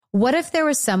What if there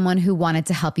was someone who wanted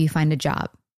to help you find a job?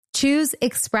 Choose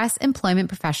Express Employment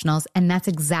Professionals, and that's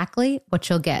exactly what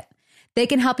you'll get. They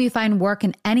can help you find work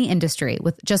in any industry.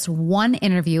 With just one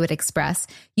interview at Express,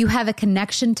 you have a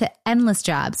connection to endless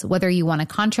jobs, whether you want a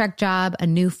contract job, a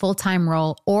new full-time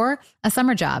role, or a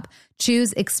summer job.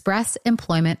 Choose Express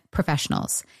Employment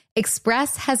Professionals.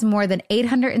 Express has more than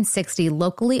 860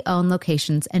 locally owned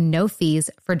locations and no fees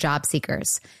for job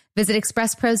seekers. Visit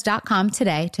expresspros.com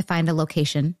today to find a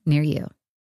location near you.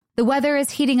 The weather is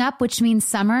heating up, which means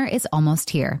summer is almost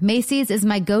here. Macy's is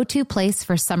my go-to place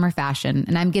for summer fashion,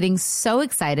 and I'm getting so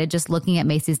excited just looking at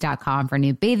Macy's.com for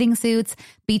new bathing suits,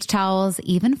 beach towels,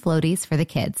 even floaties for the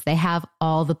kids. They have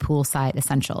all the poolside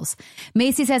essentials.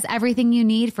 Macy's has everything you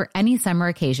need for any summer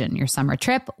occasion, your summer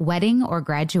trip, wedding, or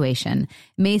graduation.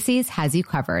 Macy's has you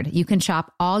covered. You can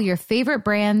shop all your favorite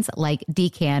brands like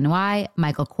DKNY,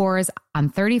 Michael Kors on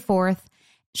 34th.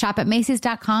 Shop at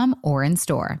Macy's.com or in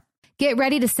store. Get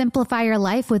ready to simplify your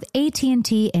life with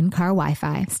AT&T in-car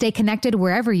Wi-Fi. Stay connected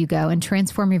wherever you go and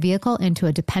transform your vehicle into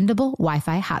a dependable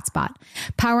Wi-Fi hotspot.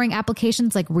 Powering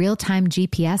applications like real-time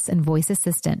GPS and voice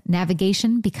assistant,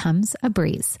 navigation becomes a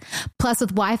breeze. Plus,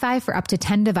 with Wi-Fi for up to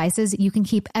 10 devices, you can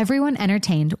keep everyone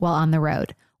entertained while on the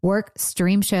road. Work,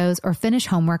 stream shows, or finish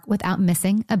homework without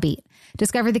missing a beat.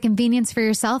 Discover the convenience for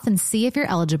yourself and see if you're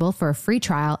eligible for a free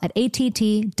trial at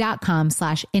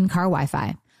att.com/in-car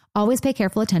Wi-Fi. Always pay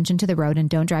careful attention to the road and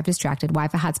don't drive distracted.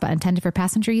 Wi-Fi hotspot intended for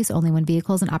passenger use only when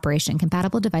vehicles in operation.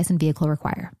 Compatible device and vehicle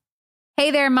require.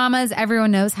 Hey there, mamas.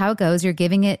 Everyone knows how it goes. You're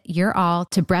giving it your all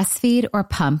to breastfeed or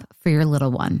pump for your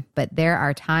little one. But there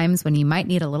are times when you might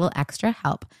need a little extra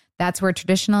help. That's where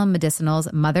Traditional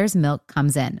Medicinals Mother's Milk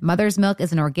comes in. Mother's Milk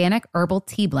is an organic herbal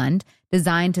tea blend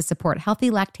designed to support healthy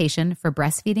lactation for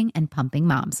breastfeeding and pumping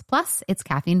moms. Plus, it's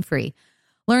caffeine-free.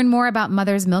 Learn more about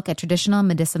Mother's Milk at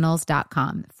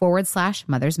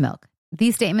traditionalmedicinals.com/Mother's Milk.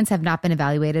 These statements have not been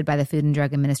evaluated by the Food and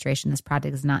Drug Administration. This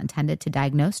product is not intended to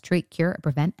diagnose, treat, cure, or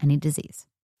prevent any disease.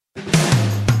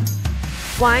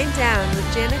 Wind Down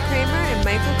with Jana Kramer and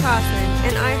Michael Kaufman,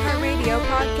 an iHeartRadio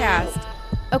podcast.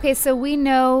 Okay, so we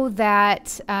know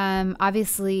that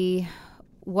obviously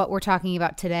what we're talking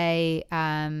about today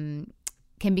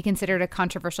can be considered a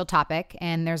controversial topic,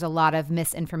 and there's a lot of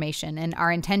misinformation. And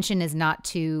our intention is not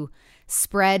to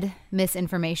spread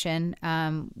misinformation.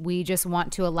 We just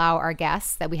want to allow our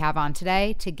guests that we have on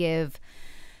today to give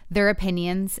their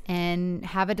opinions and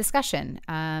have a discussion.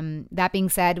 That being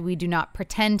said, we do not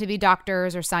pretend to be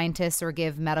doctors or scientists or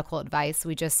give medical advice.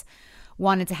 We just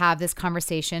wanted to have this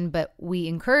conversation, but we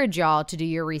encourage y'all to do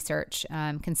your research,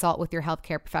 consult with your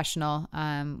healthcare professional.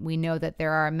 We know that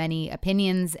there are many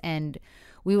opinions, and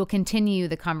we will continue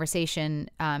the conversation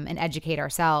and educate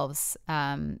ourselves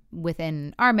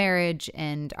within our marriage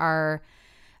and our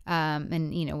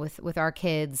with our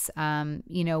kids.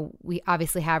 We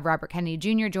obviously have Robert Kennedy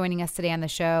Jr. joining us today on the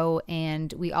show,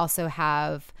 and we also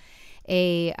have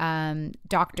a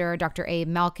Dr. Abe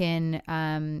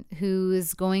Malkin,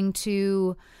 who's going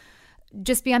to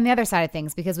just be on the other side of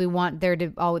things, because we want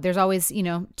there's always,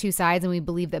 two sides, and we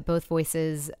believe that both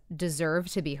voices deserve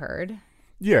to be heard.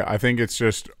 Yeah, I think it's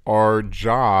just our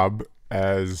job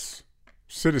as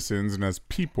citizens and as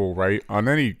people, right, on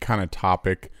any kind of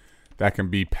topic that can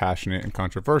be passionate and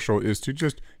controversial, is to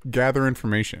just gather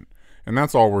information. And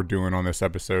that's all we're doing on this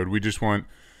episode. We just want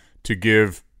to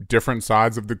give different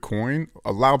sides of the coin,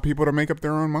 allow people to make up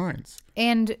their own minds.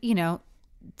 And,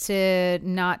 to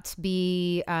not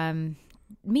be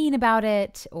mean about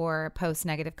it or post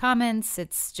negative comments.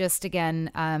 It's just, again,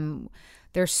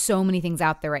 there's so many things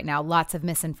out there right now, lots of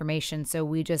misinformation. So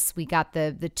we got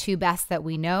the two best that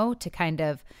we know to kind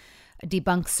of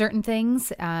debunk certain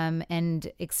things and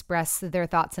express their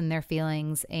thoughts and their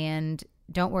feelings. And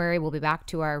don't worry, we'll be back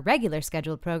to our regular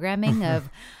scheduled programming of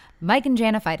Mike and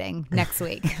Jana fighting next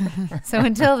week. So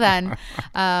until then,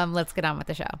 let's get on with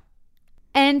the show.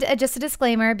 And just a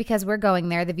disclaimer, because we're going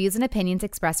there, the views and opinions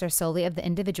expressed are solely of the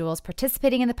individuals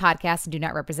participating in the podcast and do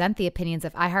not represent the opinions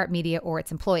of iHeartMedia or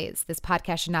its employees. This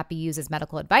podcast should not be used as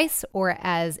medical advice or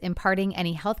as imparting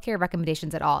any healthcare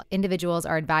recommendations at all. Individuals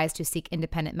are advised to seek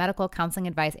independent medical counseling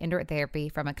advice and/or therapy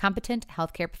from a competent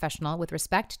healthcare professional with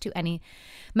respect to any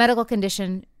medical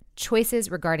condition, choices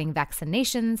regarding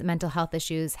vaccinations, mental health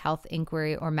issues, health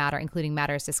inquiry, or matter, including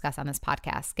matters discussed on this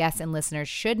podcast. Guests and listeners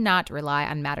should not rely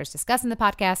on matters discussed in the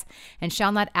podcast and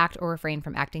shall not act or refrain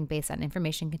from acting based on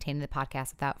information contained in the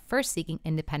podcast without first seeking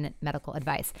independent medical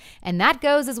advice. And that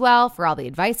goes as well for all the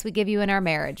advice we give you in our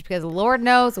marriage, because Lord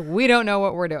knows we don't know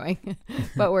what we're doing,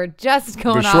 but we're just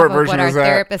going off of what our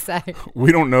therapist said.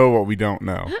 We don't know what we don't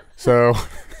know. So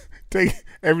take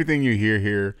everything you hear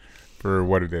here for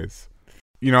what it is.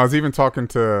 I was even talking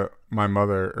to my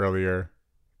mother earlier.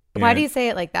 Why do you say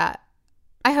it like that?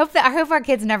 I hope our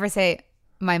kids never say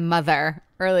my mother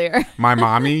earlier. My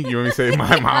mommy? You want me to say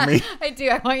my mommy? I do.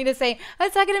 I want you to say, I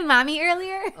was talking to mommy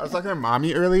earlier. I was talking to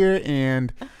mommy earlier,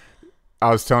 and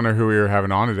I was telling her who we were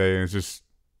having on today, and it's just,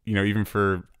 even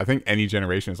for, I think any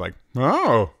generation, it's like,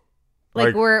 oh.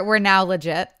 Like we're now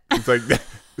legit. It's like,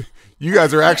 you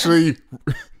guys are actually,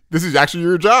 this is actually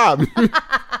your job.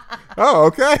 Oh,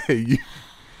 okay.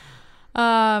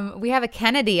 We have a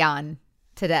Kennedy on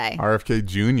today. RFK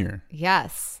Jr.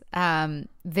 Yes.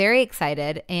 Very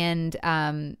excited. And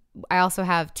I also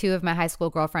have two of my high school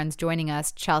girlfriends joining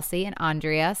us, Chelsea and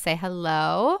Andrea. Say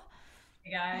hello.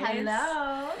 Hey guys.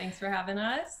 Hello. Thanks for having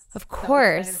us. Of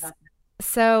course.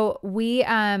 So we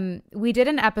did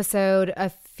an episode a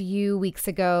few weeks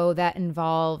ago that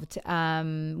involved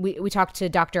we talked to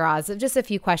Dr. Oz, just a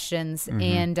few questions,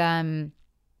 and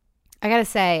I gotta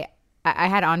say I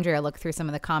had Andrea look through some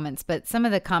of the comments, but some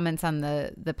of the comments on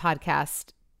the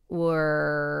podcast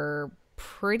were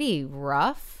pretty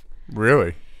rough.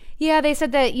 Really? Yeah, they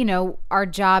said that, our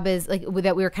job is like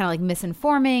that we were kind of like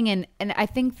misinforming, and I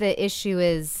think the issue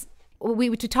is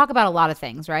we to talk about a lot of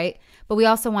things, right? But we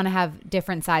also want to have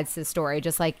different sides to the story,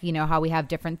 just like, how we have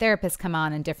different therapists come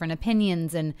on and different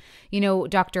opinions. And,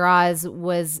 Dr. Oz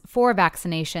was for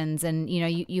vaccinations, and,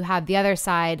 you have the other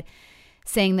side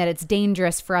saying that it's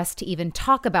dangerous for us to even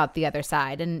talk about the other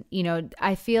side. And,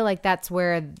 I feel like that's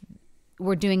where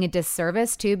we're doing a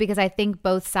disservice too, because I think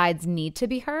both sides need to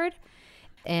be heard.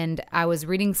 And I was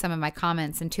reading some of my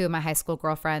comments, and two of my high school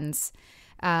girlfriends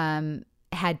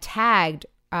had tagged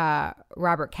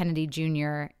Robert Kennedy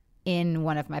Jr. in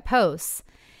one of my posts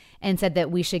and said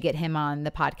that we should get him on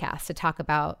the podcast to talk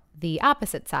about the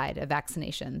opposite side of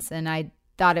vaccinations. And I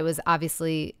thought it was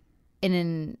obviously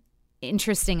an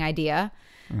interesting idea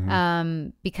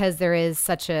because there is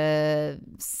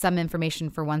some information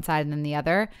for one side and then the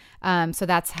other. So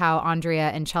that's how Andrea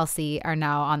and Chelsea are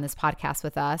now on this podcast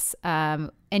with us.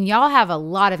 And y'all have a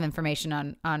lot of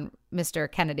information on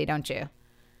Mr. Kennedy, don't you?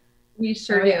 We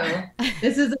sure do.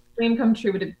 This is a dream come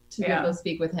true to be able to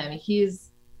speak with him.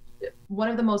 He's one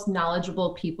of the most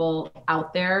knowledgeable people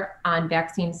out there on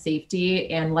vaccine safety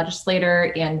and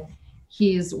legislator, and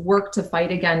he's worked to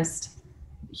fight against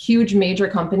huge major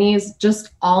companies,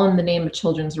 just all in the name of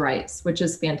children's rights, which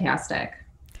is fantastic.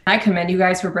 I commend you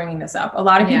guys for bringing this up. A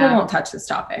lot of people won't touch this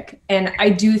topic. And I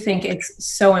do think it's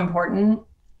so important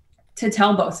to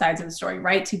tell both sides of the story,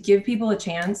 right? To give people a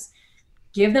chance,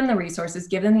 give them the resources,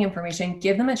 give them the information,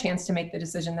 give them a chance to make the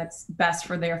decision that's best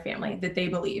for their family that they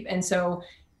believe. And so,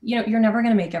 you're never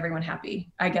going to make everyone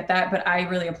happy. I get that, but I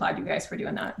really applaud you guys for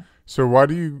doing that. So why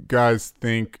do you guys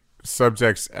think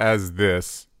subjects as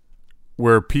this,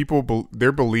 where people,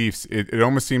 their beliefs, it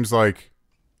almost seems like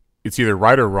it's either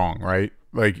right or wrong, right?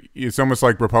 Like it's almost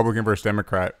like Republican versus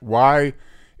Democrat. Why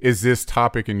is this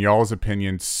topic, in y'all's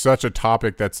opinion, such a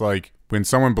topic that's like when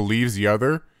someone believes the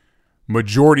other,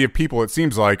 majority of people, it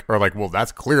seems like, are like, well,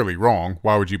 that's clearly wrong.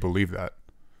 Why would you believe that?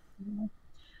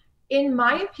 In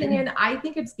my opinion, I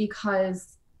think it's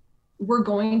because we're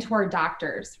going to our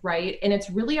doctors, right? And it's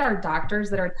really our doctors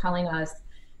that are telling us,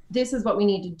 this is what we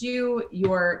need to do.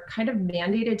 You're kind of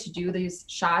mandated to do these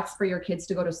shots for your kids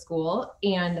to go to school.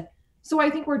 And so I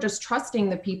think we're just trusting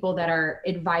the people that are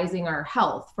advising our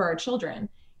health for our children.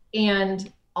 And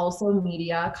also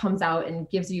media comes out and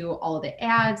gives you all of the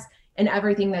ads and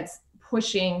everything that's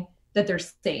pushing that they're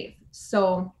safe.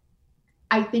 So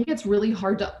I think it's really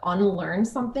hard to unlearn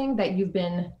something that you've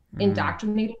been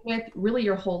indoctrinated with really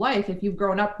your whole life. If you've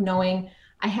grown up knowing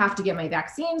I have to get my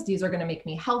vaccines, these are going to make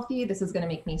me healthy, this is going to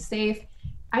make me safe.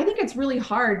 I think it's really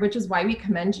hard, which is why we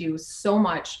commend you so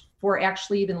much for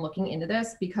actually even looking into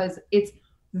this, because it's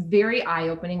very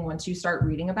eye-opening once you start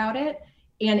reading about it.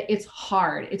 And it's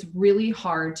hard. It's really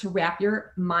hard to wrap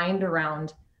your mind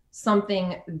around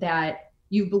something that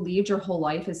you've believed your whole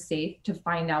life is safe to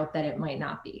find out that it might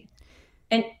not be.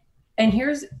 And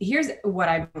here's what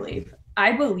I believe.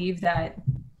 I believe that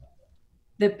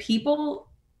the people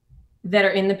that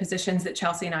are in the positions that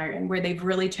Chelsea and I are in, where they've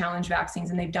really challenged vaccines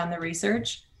and they've done the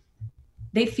research,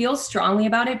 they feel strongly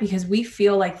about it because we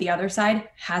feel like the other side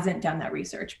hasn't done that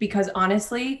research. Because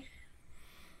honestly,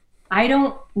 I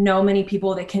don't know many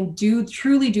people that can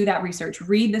truly do that research,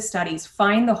 read the studies,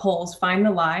 find the holes, find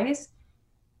the lies,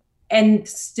 and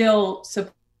still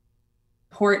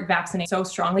support vaccination so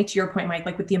strongly, to your point, Mike,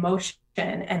 like with the emotion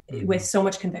and with so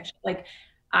much conviction. Like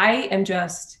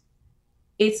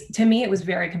to me, it was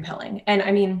very compelling. And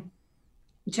I mean,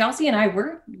 Chelsea and I,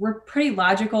 we're pretty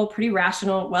logical, pretty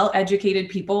rational, well-educated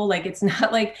people. Like, it's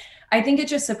not like, I think it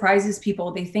just surprises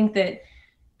people. They think that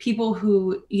people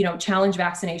who, challenge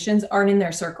vaccinations aren't in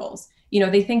their circles.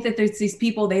 They think that there's these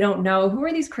people they don't know. Who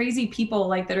are these crazy people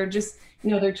like that are just,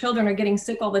 their children are getting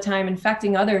sick all the time,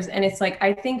 infecting others. And it's like,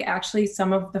 I think actually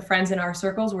some of the friends in our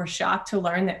circles were shocked to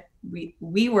learn that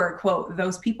we were, quote,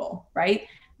 those people, right?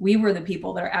 We were the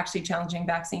people that are actually challenging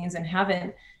vaccines and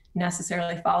haven't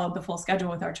necessarily followed the full schedule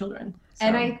with our children. So.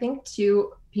 And I think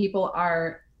too, people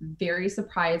are very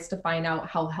surprised to find out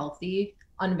how healthy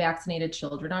unvaccinated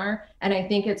children are. And I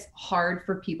think it's hard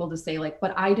for people to say like,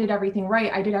 but I did everything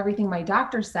right. I did everything my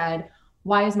doctor said.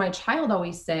 Why is my child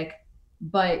always sick?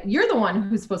 But you're the one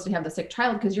who's supposed to have the sick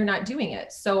child because you're not doing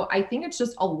it. So I think it's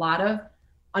just a lot of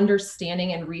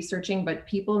understanding and researching, but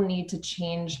people need to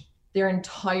change their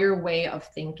entire way of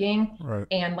thinking. Right.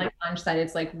 And like Anj said,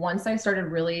 it's like, once I started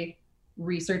really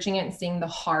researching it and seeing the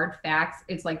hard facts,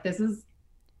 it's like, this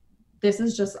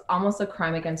is just almost a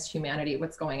crime against humanity,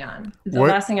 what's going on. The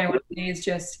last thing I want to say is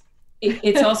just,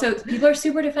 it's also, people are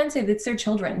super defensive. It's their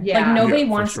children. Yeah. Like nobody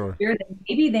wants to hear that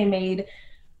maybe they made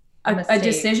a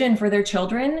decision for their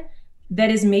children that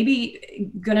is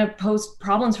maybe going to pose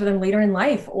problems for them later in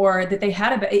life, or that they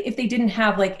had if they didn't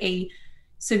have like a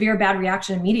severe bad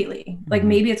reaction immediately, like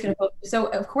maybe it's going to pose. So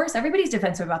of course, everybody's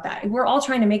defensive about that. We're all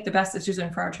trying to make the best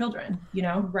decision for our children,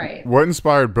 Right. What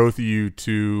inspired both of you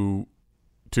to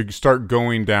start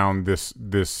going down this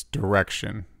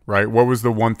direction, right? What was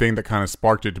the one thing that kind of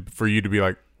sparked it for you to be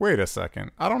like, wait a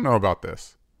second, I don't know about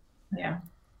this? Yeah,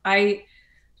 I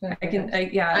can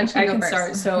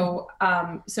start. So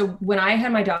when I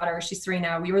had my daughter, she's 3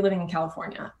 now, we were living in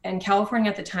California, and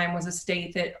California at the time was a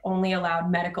state that only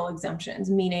allowed medical exemptions,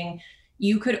 meaning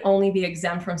you could only be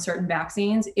exempt from certain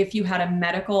vaccines if you had a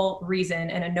medical reason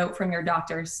and a note from your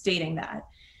doctor stating that.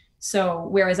 So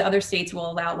whereas other states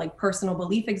will allow like personal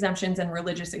belief exemptions and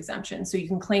religious exemptions. So you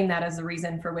can claim that as the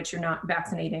reason for which you're not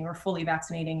vaccinating or fully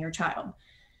vaccinating your child.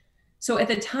 So at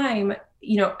the time,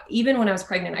 even when I was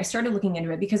pregnant, I started looking into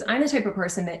it because I'm the type of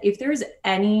person that if there's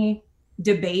any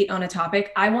debate on a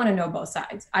topic, I want to know both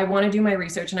sides. I want to do my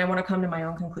research and I want to come to my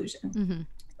own conclusion. Mm-hmm.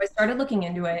 So I started looking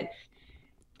into it.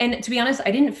 And to be honest,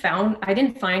 I didn't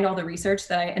find all the research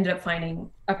that I ended up finding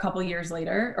a couple years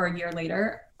later or a year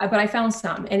later, but I found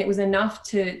some, and it was enough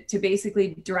to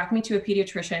basically direct me to a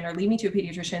pediatrician or lead me to a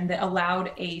pediatrician that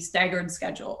allowed a staggered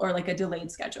schedule or like a delayed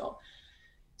schedule.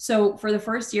 So for the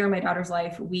first year of my daughter's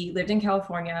life, we lived in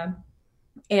California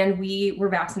and we were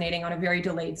vaccinating on a very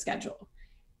delayed schedule.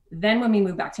 Then when we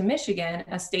moved back to Michigan,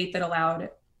 a state that allowed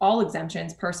all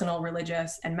exemptions, personal,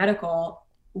 religious, and medical,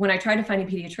 when I tried to find a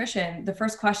pediatrician, the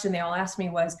first question they all asked me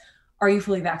was, are you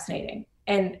fully vaccinating?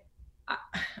 And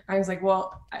I was like,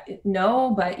 well,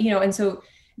 no, but, and so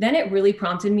then it really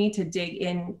prompted me to dig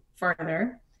in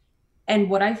further. And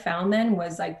what I found then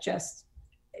was like,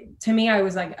 to me, I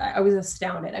was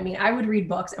astounded. I mean, I would read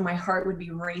books and my heart would be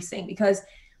racing because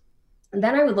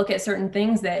then I would look at certain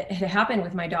things that had happened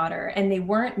with my daughter and they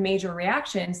weren't major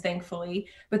reactions, thankfully,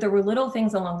 but there were little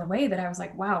things along the way that I was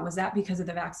like, wow, was that because of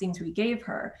the vaccines we gave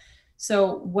her?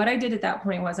 So what I did at that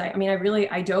point was,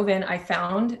 I dove in, I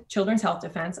found Children's Health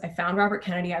Defense, I found Robert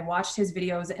Kennedy, I watched his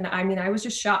videos, and I was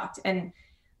just shocked. And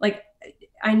like,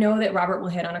 I know that Robert will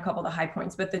hit on a couple of the high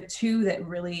points, but the two that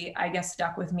really, I guess,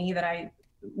 stuck with me that I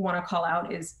want to call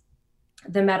out is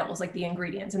the metals, like the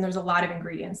ingredients. And there's a lot of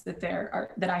ingredients that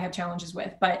I have challenges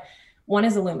with, but one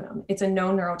is aluminum. It's a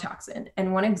known neurotoxin.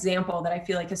 And one example that I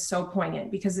feel like is so poignant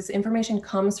because this information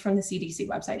comes from the CDC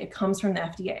website. It comes from the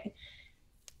FDA.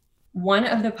 One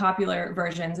of the popular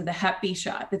versions of the Hep B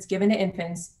shot that's given to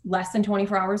infants less than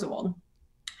 24 hours old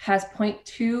has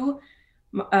 0.2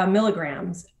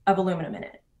 milligrams of aluminum in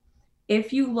it.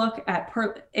 If you look at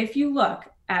the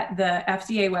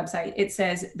FDA website, it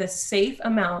says the safe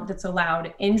amount that's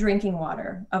allowed in drinking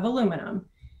water of aluminum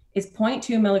is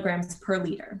 0.2 milligrams per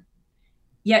liter.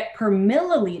 Yet per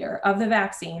milliliter of the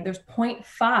vaccine, there's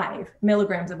 0.5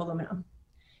 milligrams of aluminum.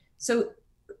 So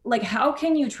like, how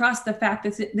can you trust the fact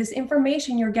that this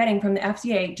information you're getting from the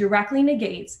FDA directly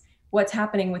negates what's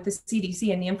happening with the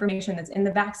CDC and the information that's in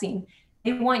the vaccine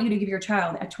they want you to give your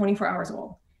child at 24 hours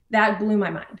old? That blew my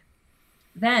mind.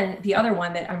 Then the other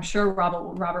one that I'm sure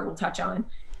Robert will touch on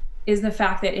is the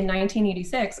fact that in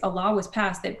 1986, a law was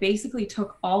passed that basically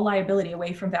took all liability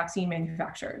away from vaccine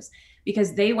manufacturers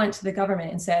because they went to the government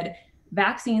and said,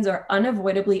 vaccines are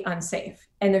unavoidably unsafe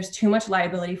and there's too much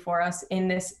liability for us in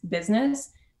this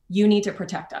business. You need to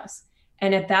protect us.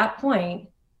 And at that point,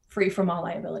 free from all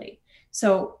liability.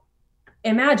 So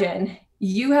imagine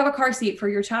you have a car seat for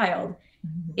your child.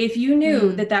 If you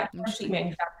knew that car seat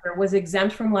manufacturer was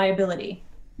exempt from liability,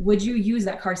 would you use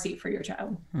that car seat for your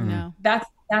child? No.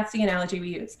 That's the analogy we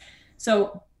use.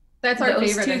 So That's our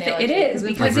those favorite two analogy. It is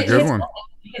because That's a good one.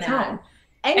 It's home.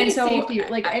 Any And so, safety,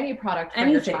 like any product for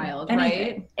anything, your child,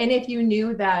 anything. right? And if you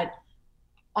knew that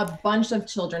a bunch of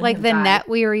children Like have the died, net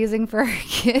we were using for our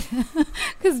kid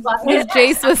because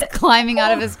Jace was climbing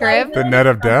out of his crib. The net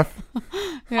of death.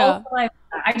 Yeah.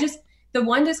 The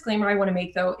one disclaimer I want to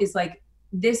make though is like,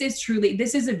 this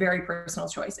is a very personal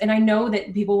choice. And I know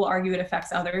that people will argue it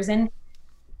affects others, and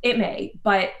it may,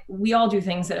 but we all do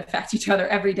things that affect each other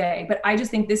every day. But I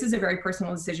just think this is a very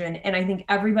personal decision. And I think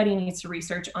everybody needs to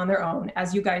research on their own.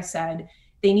 As you guys said,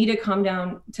 they need to come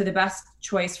down to the best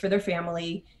choice for their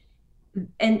family.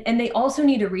 And they also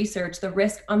need to research the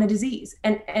risk on the disease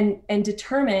and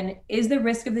determine, is the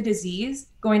risk of the disease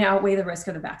going to outweigh the risk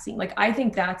of the vaccine? Like, I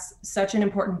think that's such an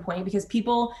important point, because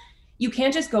you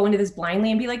can't just go into this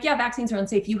blindly and be like, yeah, vaccines are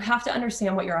unsafe. You have to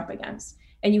understand what you're up against,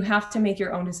 and you have to make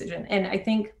your own decision. And I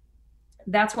think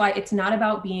that's why it's not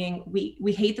about being,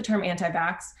 we hate the term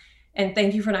anti-vax, and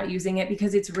thank you for not using it,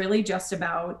 because it's really just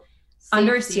about safety.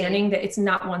 Understanding that it's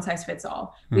not one size fits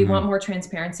all. We want more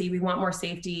transparency. We want more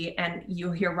safety. And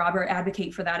you hear Robert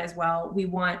advocate for that as well. We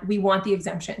want the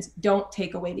exemptions. Don't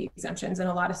take away the exemptions. And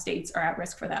a lot of states are at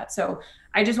risk for that. So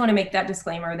I just want to make that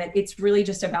disclaimer that it's really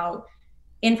just about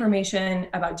information,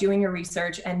 about doing your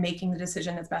research and making the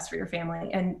decision that's best for your family.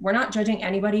 And we're not judging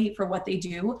anybody for what they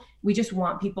do. We just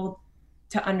want people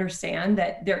to understand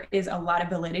that there is a lot of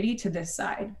validity to this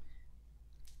side.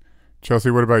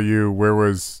 Chelsea, what about you? Where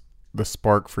was the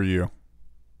spark for you?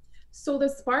 So the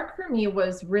spark for me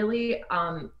was really,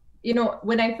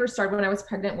 when I first started, when I was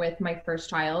pregnant with my first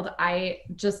child, I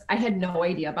had no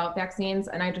idea about vaccines,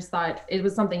 and I just thought it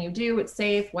was something you do, it's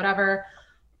safe, whatever.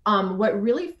 What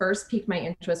really first piqued my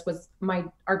interest was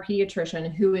our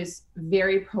pediatrician, who is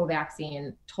very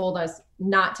pro-vaccine, told us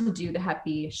not to do the Hep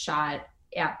B shot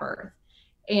at birth.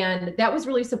 And that was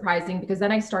really surprising, because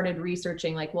then I started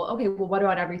researching like, well, what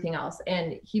about everything else?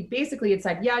 And he basically had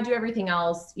said, yeah, do everything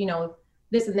else,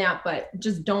 this and that, but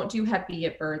just don't do Hep B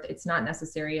at birth. It's not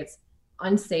necessary. It's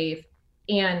unsafe.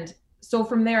 And so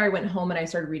from there, I went home and I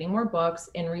started reading more books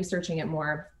and researching it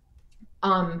more.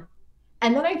 And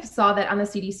then I saw that on the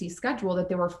CDC schedule that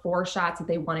there were 4 shots that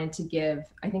they wanted to give.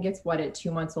 I think it's at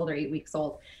 2 months old or 8 weeks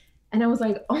old. And I was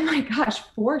like, oh my gosh,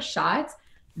 4 shots?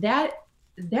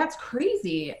 That's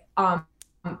crazy. I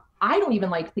don't even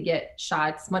like to get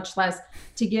shots, much less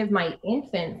to give my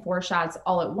infant 4 shots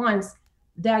all at once.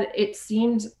 That it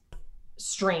seemed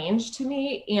strange to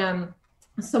me and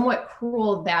somewhat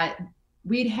cruel that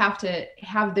we'd have to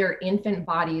have their infant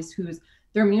bodies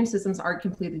their immune systems aren't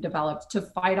completely developed to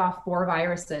fight off 4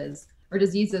 viruses or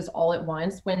diseases all at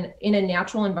once, when in a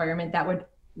natural environment that would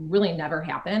really never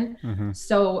happen. Mm-hmm.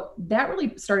 So that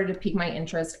really started to pique my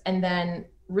interest. And then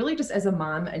really just as a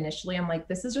mom, initially, I'm like,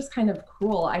 this is just kind of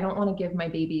cruel. I don't want to give my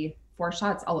baby 4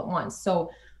 shots all at once. So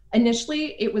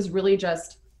initially it was really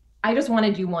I just want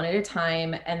to do 1 at a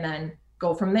time and then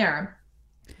go from there.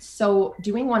 So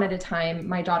doing 1 at a time,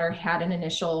 my daughter had an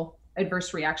initial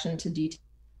adverse reaction to the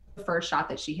first shot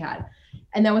that she had.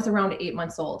 And that was around 8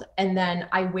 months old. And then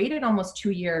I waited almost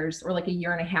 2 years, or like a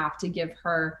year and a half, to give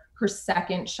her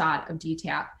second shot of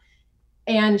DTaP.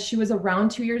 And she was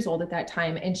around 2 years old at that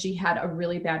time. And she had a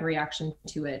really bad reaction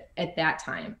to it at that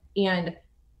time. And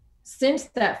since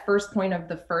that first point of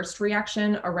the first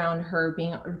reaction around her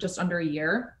being just under a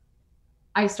year,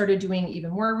 I started doing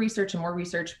even more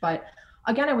research. But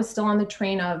again, I was still on the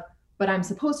train of, but I'm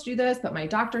supposed to do this, but my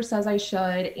doctor says I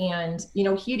should. And,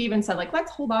 he'd even said like,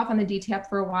 let's hold off on the DTaP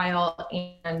for a while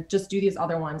and just do these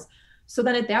other ones. So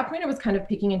then at that point, I was kind of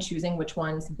picking and choosing which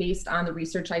ones based on the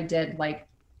research I did, like,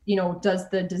 does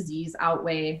the disease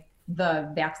outweigh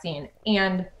the vaccine?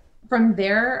 And from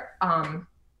there,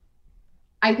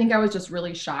 I think I was just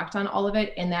really shocked on all of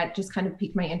it. And that just kind of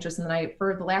piqued my interest. And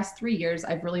for the last 3 years,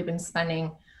 I've really been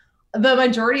spending the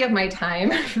majority of my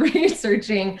time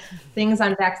researching things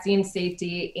on vaccine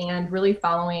safety and really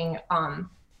following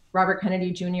Robert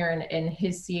Kennedy Jr. and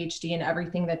his CHD and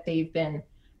everything that they've been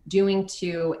doing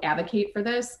to advocate for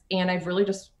this. And I've really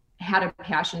just had a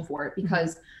passion for it,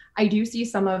 because I do see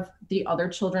some of the other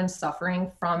children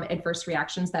suffering from adverse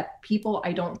reactions that people,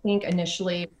 I don't think,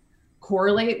 initially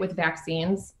correlate with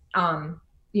vaccines.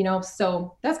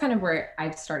 So that's kind of where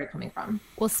I've started coming from.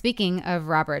 Well, speaking of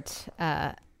Robert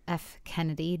F.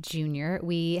 Kennedy Jr.,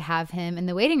 we have him in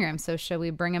the waiting room. So shall we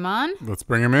bring him on? Let's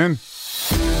bring him in.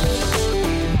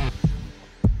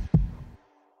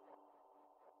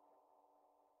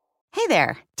 Hey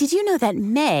there. Did you know that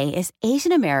May is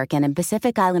Asian American and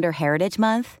Pacific Islander Heritage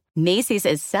Month? Macy's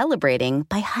is celebrating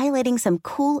by highlighting some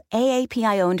cool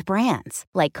AAPI-owned brands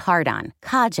like Cardon,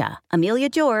 Kaja, Amelia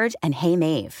George, and Hey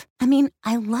Mave. I mean,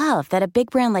 I love that a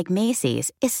big brand like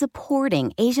Macy's is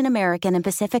supporting Asian American and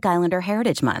Pacific Islander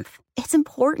Heritage Month. It's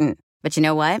important. But you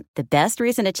know what? The best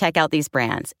reason to check out these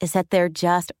brands is that they're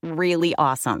just really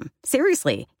awesome.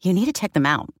 Seriously, you need to check them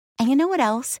out. And you know what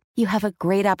else? You have a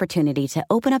great opportunity to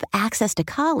open up access to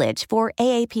college for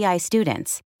AAPI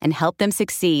students and help them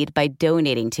succeed by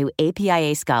donating to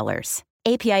APIA Scholars.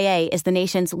 APIA is the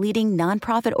nation's leading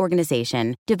nonprofit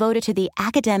organization devoted to the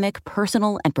academic,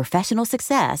 personal, and professional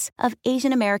success of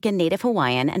Asian American, Native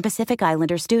Hawaiian, and Pacific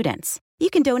Islander students.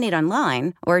 You can donate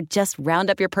online or just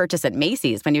round up your purchase at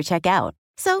Macy's when you check out.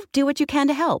 So do what you can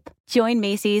to help. Join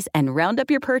Macy's and round up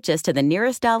your purchase to the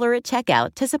nearest dollar at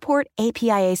checkout to support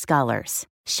APIA Scholars.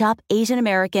 Shop Asian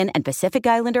American and Pacific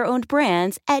Islander-owned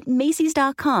brands at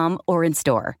Macys.com or in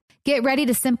store. Get ready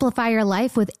to simplify your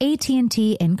life with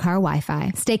AT&T in-car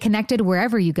Wi-Fi. Stay connected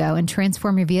wherever you go and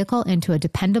transform your vehicle into a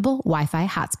dependable Wi-Fi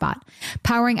hotspot.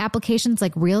 Powering applications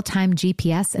like real-time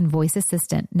GPS and voice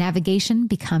assistant, navigation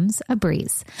becomes a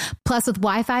breeze. Plus, with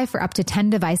Wi-Fi for up to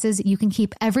 10 devices, you can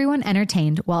keep everyone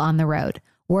entertained while on the road.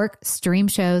 Work, stream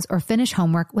shows, or finish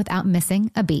homework without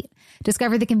missing a beat.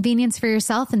 Discover the convenience for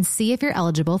yourself and see if you're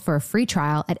eligible for a free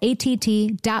trial at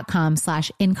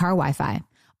att.com/in-car Wi-Fi.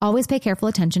 Always pay careful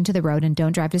attention to the road and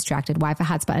don't drive distracted. Wi-Fi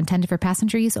hotspot intended for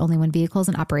passenger use only when vehicles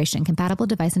in operation. Compatible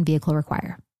device and vehicle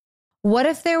require. What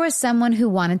if there was someone who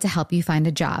wanted to help you find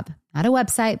a job? Not a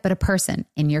website, but a person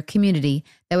in your community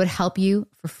that would help you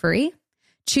for free?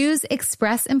 Choose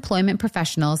Express Employment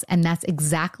Professionals, and that's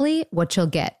exactly what you'll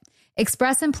get.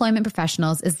 Express Employment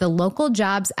Professionals is the local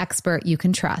jobs expert you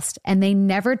can trust, and they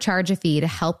never charge a fee to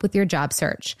help with your job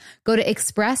search. Go to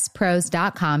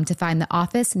expresspros.com to find the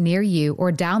office near you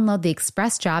or download the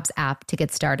Express Jobs app to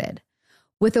get started.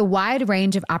 With a wide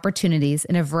range of opportunities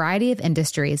in a variety of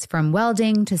industries, from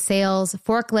welding to sales,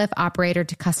 forklift operator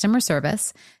to customer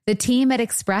service, the team at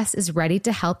Express is ready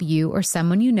to help you or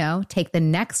someone you know take the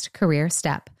next career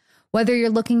step. Whether you're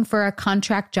looking for a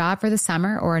contract job for the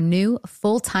summer or a new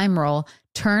full-time role,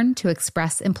 turn to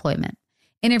Express Employment.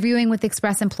 Interviewing with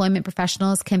Express Employment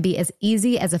Professionals can be as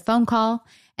easy as a phone call,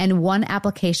 and one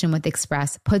application with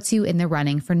Express puts you in the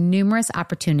running for numerous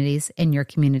opportunities in your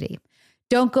community.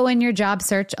 Don't go in your job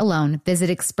search alone. Visit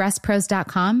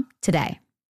expresspros.com today.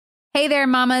 Hey there,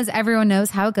 mamas. Everyone knows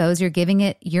how it goes. You're giving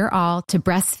it your all to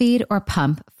breastfeed or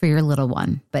pump for your little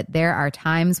one. But there are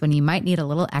times when you might need a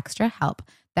little extra help.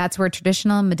 That's where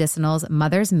Traditional Medicinals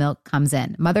Mother's Milk comes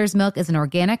in. Mother's Milk is an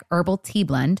organic herbal tea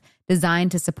blend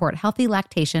designed to support healthy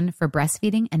lactation for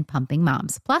breastfeeding and pumping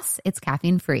moms. Plus, it's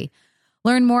caffeine-free.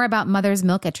 Learn more about Mother's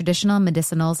Milk at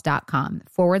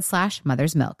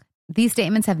traditionalmedicinals.com/Mother's Milk. These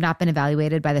statements have not been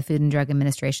evaluated by the Food and Drug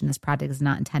Administration. This product is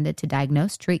not intended to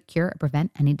diagnose, treat, cure, or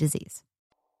prevent any disease.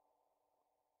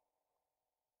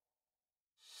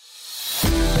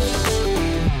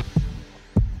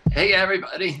 Hey,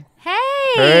 everybody. Hey!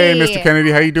 Hey, Mr.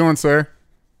 Kennedy. How you doing, sir?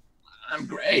 I'm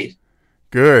great.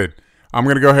 Good. I'm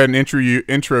going to go ahead and intro you,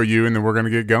 and then we're going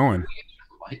to get going.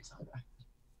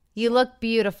 You look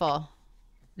beautiful.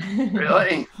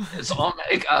 Really? It's all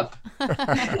makeup.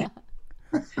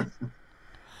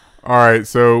 All right,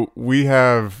 so we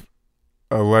have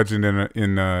a legend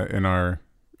on our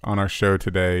show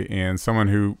today, and someone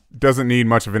who doesn't need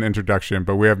much of an introduction,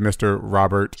 but we have Mr.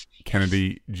 Robert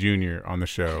Kennedy Jr. on the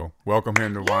show. Welcome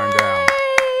him to Wind Down.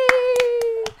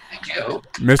 Thank you.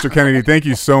 Mr. Kennedy, thank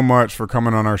you so much for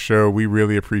coming on our show. We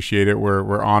really appreciate it.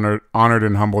 We're honored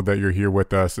and humbled that you're here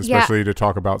with us, especially to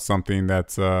talk about something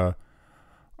that's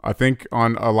I think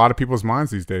on a lot of people's minds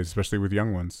these days, especially with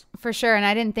young ones. For sure. And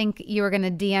I didn't think you were going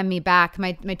to DM me back.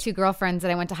 My two girlfriends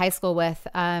that I went to high school with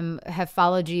have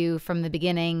followed you from the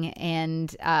beginning.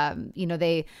 And,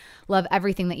 they love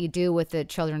everything that you do with the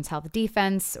Children's Health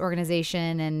Defense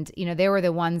Organization. And, they were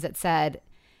the ones that said,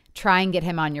 try and get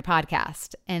him on your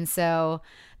podcast. And so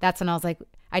that's when I was like,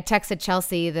 I texted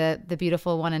Chelsea, the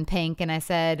beautiful one in pink, and I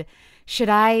said, should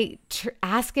I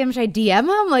ask him? Should I DM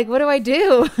him? Like, what do I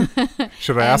do?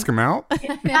 Should I ask him out?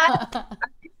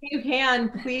 You can,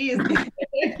 please.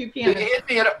 If you You can. hit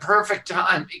me at a perfect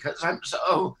time because I'm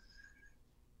so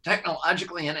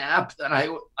technologically inept that I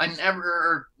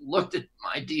never looked at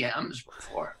my DMs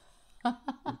before. And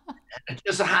it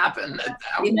just happened that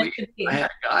week I had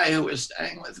a guy who was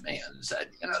staying with me and said,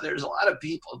 there's a lot of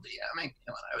people DMing you.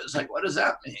 And I was like, what does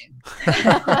that mean?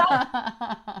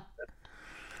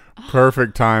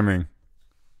 Perfect timing.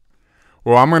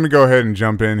 Well, I'm going to go ahead and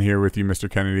jump in here with you, Mr.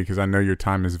 Kennedy, because I know your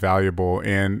time is valuable.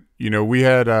 And, we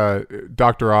had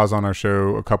Dr. Oz on our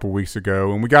show a couple weeks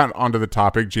ago, and we got onto the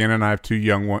topic. Jana and I have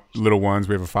two little ones.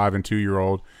 We have a 5 and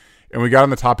 2-year-old. And we got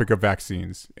on the topic of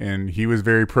vaccines. And he was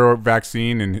very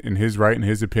pro-vaccine in his right and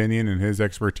his opinion, and his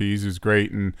expertise is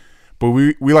great. But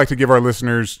we like to give our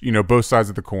listeners, both sides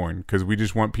of the coin, because we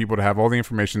just want people to have all the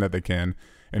information that they can.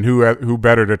 And who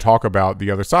better to talk about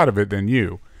the other side of it than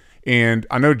you? And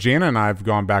I know Jana and I have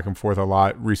gone back and forth a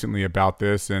lot recently about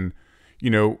this. And,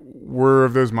 we're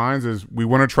of those minds as we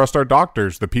want to trust our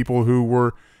doctors, the people who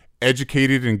were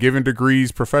educated and given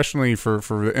degrees professionally for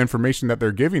the information that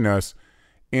they're giving us.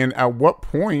 And at what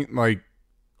point,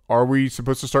 are we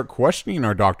supposed to start questioning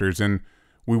our doctors? And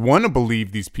we want to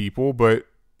believe these people, but,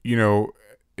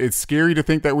 it's scary to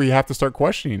think that we have to start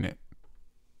questioning it.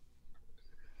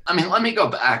 I mean, let me go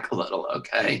back a little,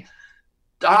 okay?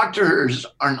 Doctors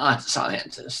are not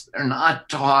scientists. They're not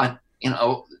taught,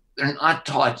 they're not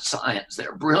taught science.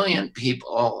 They're brilliant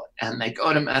people, and they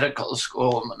go to medical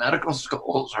school, and the medical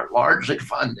schools are largely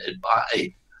funded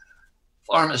by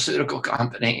pharmaceutical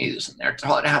companies, and they're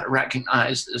taught how to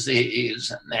recognize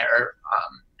disease,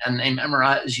 and they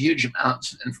memorize huge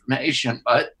amounts of information.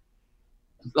 But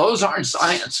those aren't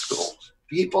science schools.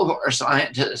 People who are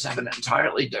scientists have an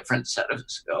entirely different set of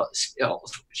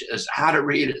skills, which is how to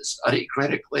read and study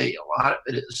critically. A lot of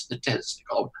it is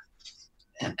statistical.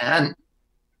 And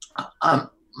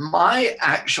my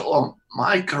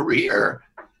career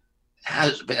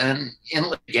has been in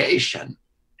litigation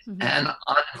and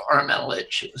on environmental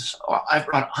issues. So I've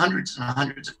brought hundreds and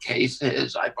hundreds of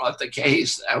cases. I brought the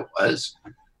case that was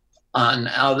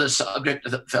now the subject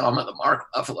of the film, of the Mark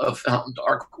Ruffalo film,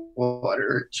 Dark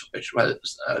Waters, which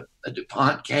was the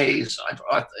DuPont case. I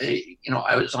brought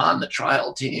I was on the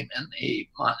trial team in the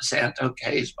Monsanto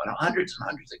case, but hundreds and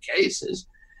hundreds of cases.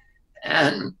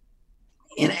 And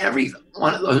in every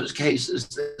one of those cases,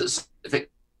 there's a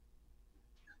specific.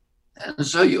 And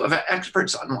so you have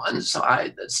experts on one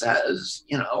side that says,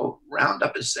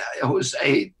 Roundup is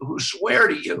who swear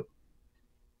to you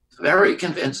very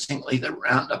convincingly that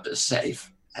Roundup is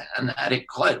safe and that it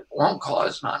won't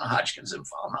cause non-Hodgkin's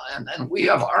lymphoma. And then we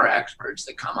have our experts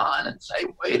that come on and say,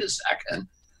 wait a second,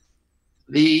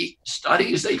 the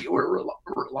studies that you were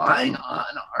relying on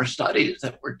are studies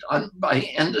that were done by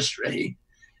industry.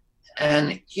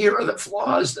 And here are the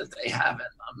flaws that they have in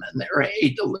them. And they're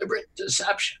a deliberate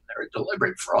deception. They're a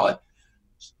deliberate fraud.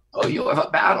 So you have a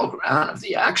battleground of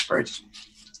the experts.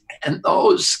 And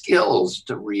those skills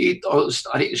to read those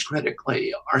studies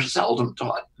critically are seldom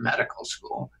taught in medical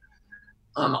school.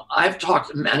 I've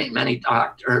talked to many, many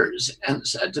doctors and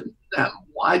said to them,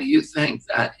 why do you think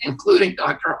that, including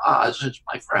Dr. Oz, who's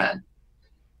my friend,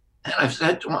 and I've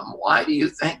said to him, why do you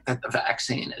think that the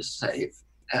vaccine is safe?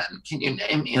 And can you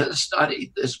name me a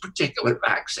study, this particular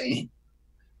vaccine?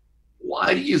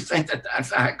 Why do you think that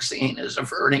vaccine is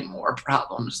averting more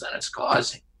problems than it's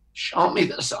causing? Show me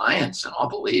the science and I'll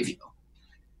believe you.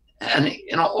 And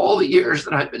in all the years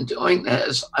that I've been doing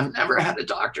this, I've never had a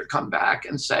doctor come back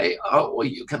and say, oh, well,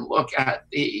 you can look at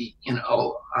the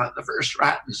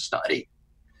Verstraeten study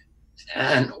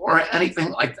or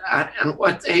anything like that. And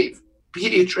what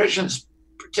pediatricians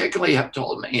particularly have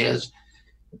told me is,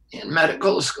 in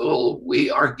medical school,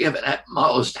 we are given at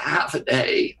most half a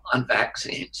day on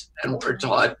vaccines. And we're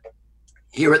taught,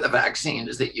 here are the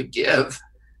vaccines that you give.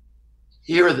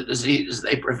 Here are the diseases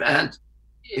they prevent.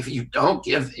 If you don't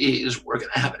give these, we're going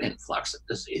to have an influx of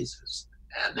diseases.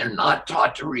 And they're not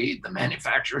taught to read the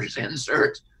manufacturer's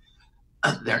insert.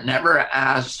 They're never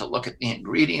asked to look at the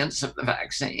ingredients of the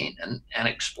vaccine and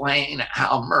explain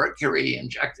how mercury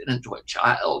injected into a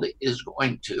child is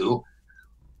going to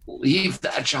leave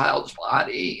that child's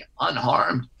body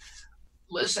unharmed.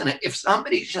 Listen, if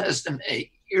somebody says to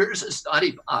me, here's a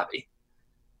study, Bobby,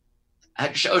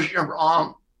 that shows you're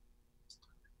wrong,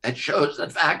 it shows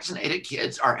that vaccinated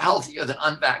kids are healthier than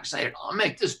unvaccinated, I'll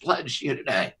make this pledge to you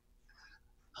today.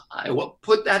 I will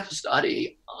put that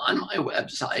study on my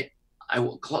website. I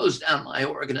will close down my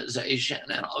organization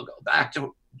and I'll go back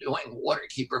to doing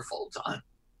Waterkeeper full time.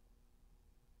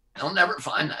 You'll never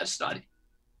find that study.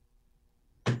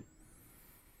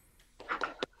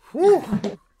 Whew.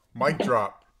 Mic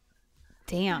drop.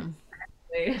 Damn.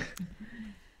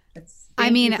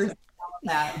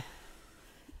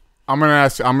 I'm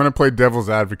gonna play devil's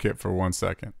advocate for 1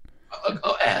 second.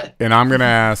 Go ahead. And I'm gonna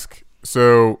ask,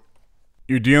 so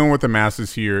you're dealing with the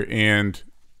masses here and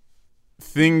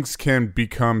things can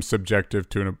become subjective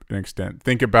to an extent.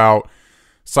 Think about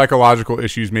psychological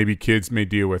issues maybe kids may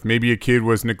deal with. Maybe a kid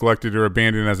was neglected or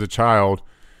abandoned as a child.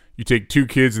 you take two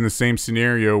kids in the same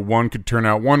scenario, one could turn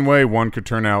out one way, one could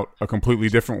turn out a completely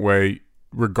different way,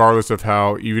 regardless of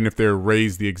how, even if they're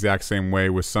raised the exact same way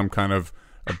with some kind of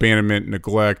abandonment,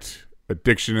 neglect,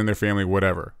 addiction in their family,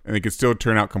 whatever. And they could still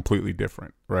turn out completely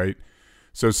different, right?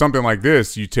 So something like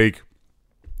this, you take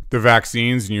the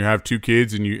vaccines and you have two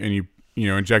kids and you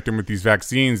inject them with these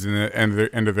vaccines, and at the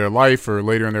end of their life or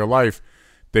later in their life,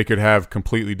 they could have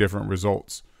completely different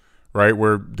results, right?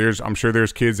 Where I'm sure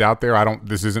there's kids out there.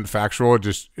 This isn't factual,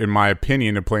 just in my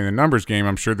opinion of playing the numbers game.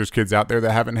 I'm sure there's kids out there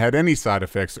that haven't had any side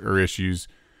effects or issues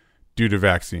due to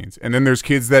vaccines. And then there's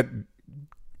kids that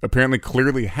apparently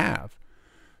clearly have.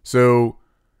 So,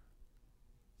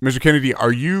 Mr. Kennedy,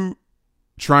 are you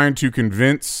trying to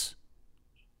convince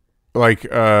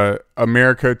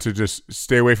America to just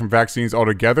stay away from vaccines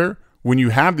altogether when you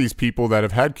have these people that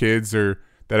have had kids or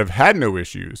that have had no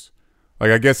issues?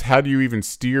 Like, I guess, how do you even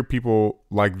steer people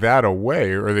like that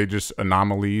away? Or are they just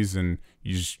anomalies and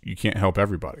you can't help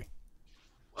everybody?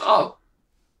 Well,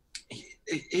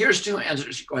 here's two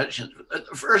answers to your questions.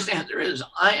 The first answer is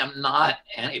I am not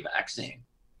anti-vaccine.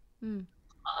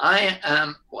 I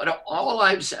am all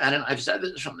I've said, and I've said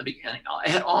this from the beginning. I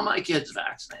had all my kids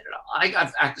vaccinated. I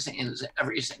got vaccines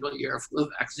every single year, flu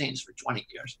vaccines for 20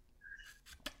 years.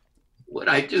 Would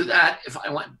I do that if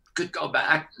I could go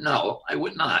back? No, I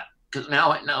would not, because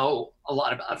now I know a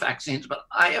lot about vaccines, but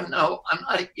I'm not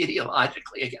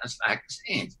ideologically against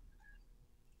vaccines.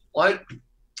 What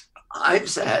I've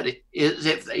said is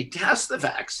if they test the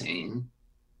vaccine,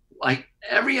 like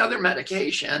every other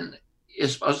medication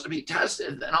is supposed to be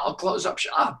tested, then I'll close up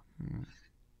shop. And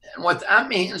what that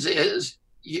means is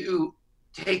you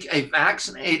take a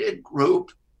vaccinated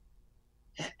group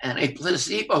and a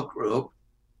placebo group,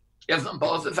 give them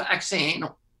both the vaccine,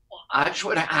 watch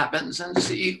what happens and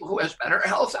see who has better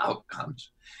health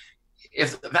outcomes.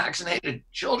 If the vaccinated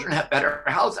children have better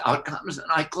health outcomes, then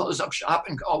I close up shop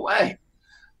and go away.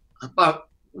 But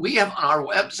we have on our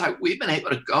website, we've been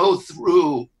able to go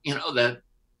through,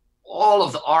 all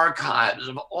of the archives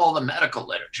of all the medical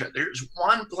literature. There's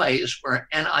one place where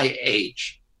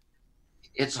NIH,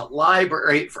 it's a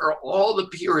library for all the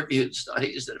peer-reviewed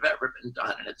studies that have ever been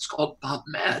done, and it's called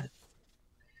PubMed.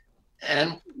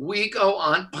 And we go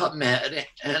on PubMed,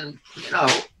 and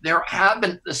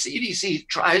the CDC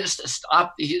tries to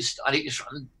stop these studies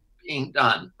from being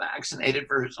done, vaccinated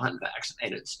versus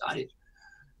unvaccinated studies.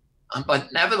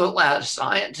 But nevertheless,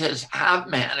 scientists have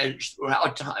managed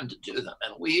throughout time to do them.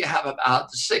 And we have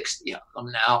about 60 of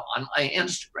them now on my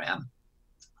Instagram.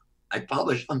 I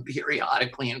publish them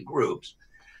periodically in groups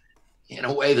in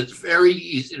a way that's very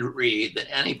easy to read,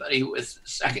 that anybody with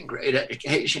second grade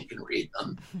education can read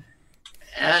them.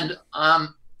 And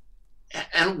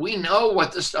we know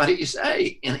what the studies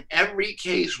say. In every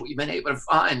case, we've been able to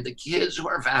find the kids who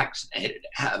are vaccinated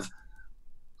have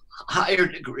higher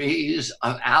degrees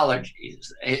of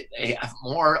allergies. They have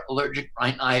more allergic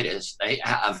rhinitis. They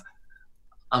have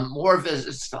more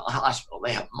visits to the hospital.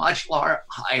 They have much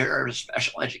higher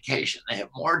special education. They have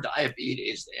more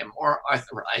diabetes. They have more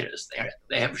arthritis.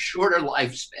 They have shorter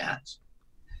lifespans.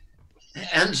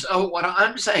 And so what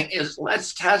I'm saying is,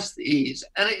 let's test these.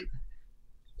 And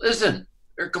listen,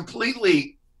 the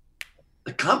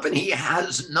company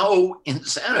has no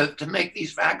incentive to make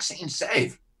these vaccines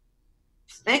safe.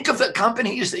 Think of the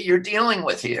companies that you're dealing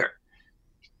with here.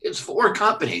 It's 4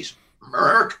 companies: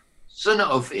 Merck,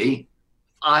 Sanofi,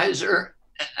 Pfizer,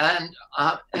 and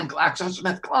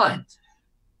GlaxoSmithKline.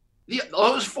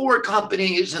 Those 4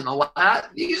 companies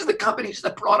these are the companies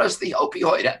that brought us the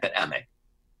opioid epidemic.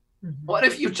 Mm-hmm. What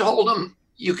if you told them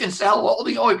you can sell all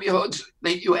the opioids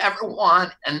that you ever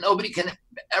want and nobody can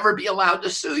ever be allowed to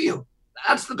sue you?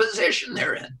 That's the position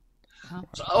they're in.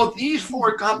 So these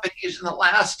 4 companies in the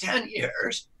last 10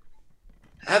 years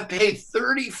have paid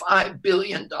 $35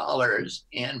 billion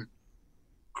in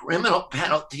criminal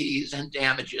penalties and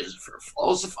damages for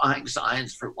falsifying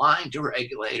science, for lying to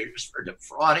regulators, for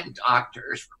defrauding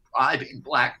doctors, for bribing,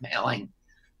 blackmailing,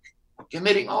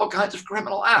 committing all kinds of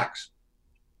criminal acts.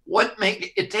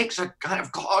 It takes a kind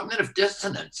of cognitive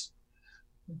dissonance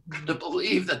to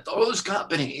believe that those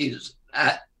companies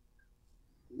that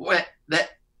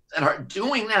are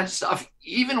doing that stuff,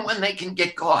 even when they can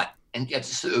get caught and get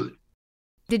sued.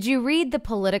 Did you read the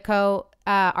Politico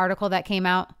article that came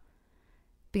out?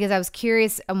 Because I was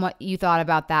curious on what you thought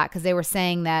about that, because they were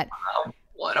saying that.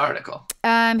 What article?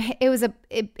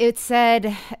 It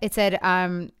said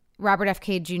Robert F.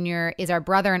 Kennedy Jr. is our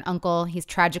brother and uncle. He's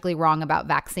tragically wrong about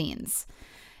vaccines.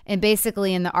 And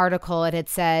basically in the article, it had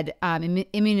said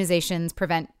immunizations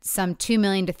prevent some 2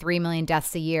 million to 3 million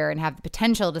deaths a year and have the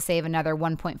potential to save another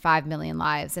 1.5 million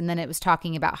lives. And then it was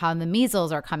talking about how the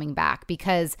measles are coming back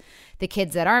because the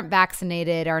kids that aren't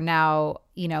vaccinated are now,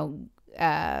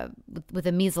 with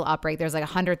a measles outbreak, there's like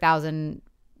 100,000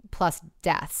 plus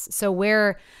deaths.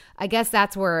 So I guess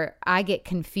that's where I get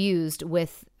confused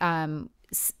with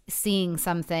seeing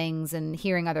some things and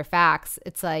hearing other facts.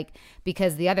 It's like,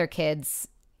 because the other kids,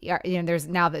 there's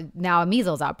now a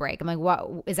measles outbreak. I'm like,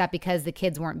 what is that? Because the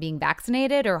kids weren't being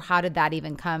vaccinated, or how did that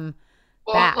even come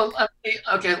back? Well, let me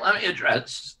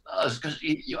address those, because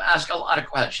you ask a lot of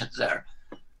questions there.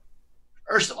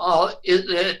 First of all, is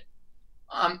it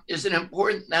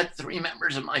important that 3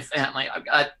 members of my family, I've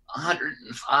got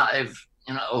 105,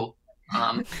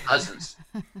 cousins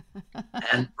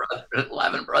and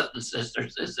 11 brothers and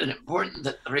sisters, is it important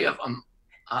that 3 of them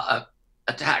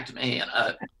attacked me in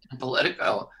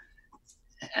Politico?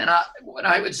 And what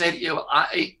I would say to you,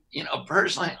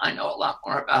 personally, I know a lot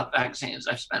more about vaccines.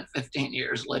 I've spent 15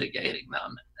 years litigating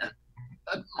them. And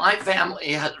my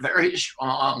family has very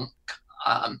strong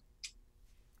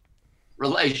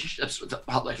relationships with the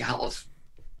public health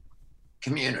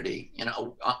community.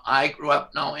 I grew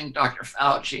up knowing Dr.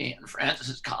 Fauci and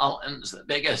Francis Collins. The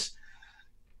biggest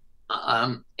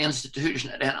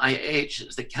institution at NIH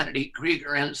is the Kennedy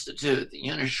Krieger Institute. The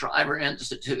Eunice Shriver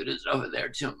Institute is over there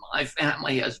too. My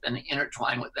family has been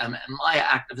intertwined with them, and my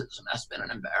activism has been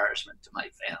an embarrassment to my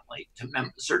family, to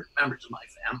certain members of my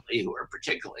family who are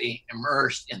particularly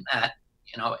immersed in that,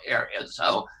 area.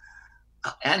 So,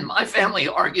 and my family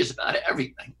argues about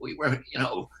everything. We were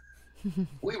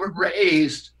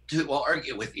raised to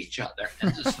argue with each other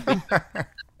and to speak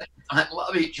and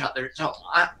love each other. So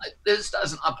this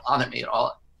does not bother me at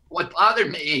all. What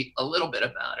bothered me a little bit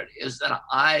about it is that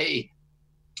I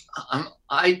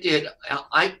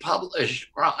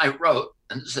wrote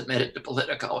and submitted to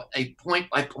Politico a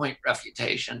point-by-point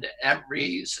refutation to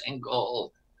every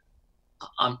single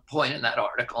point in that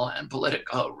article, and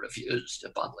Politico refused to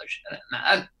publish it.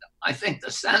 And I think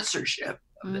the censorship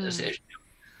of this issue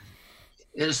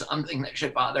is something that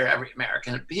should bother every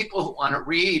American. People who want to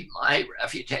read my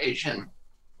refutation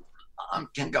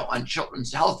can go on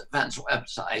Children's Health Defense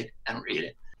website and read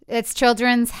it. It's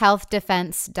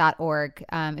children'shealthdefense.org.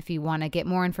 If you want to get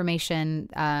more information,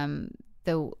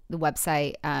 the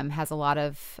website has a lot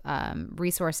of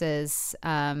resources,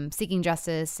 seeking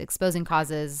justice, exposing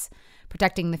causes,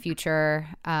 protecting the future,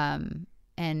 and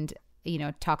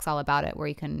talks all about it, where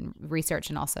you can research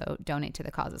and also donate to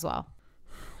the cause as well.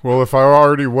 Well, if I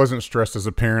already wasn't stressed as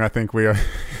a parent, I think we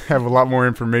have a lot more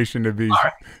information to be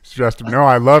stressed. No,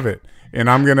 I love it. And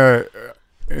I'm going to,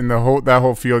 in that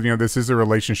whole field, this is a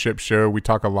relationship show. We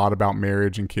talk a lot about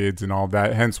marriage and kids and all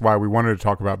that, hence why we wanted to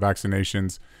talk about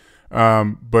vaccinations.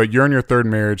 But you're in your 3rd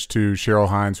marriage to Cheryl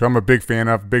Hines, who I'm a big fan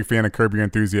of Curb Your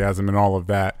Enthusiasm and all of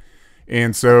that.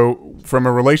 And so from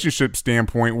a relationship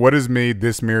standpoint, what has made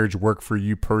this marriage work for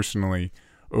you personally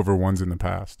over ones in the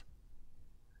past?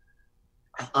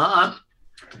 Well,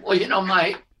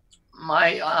 my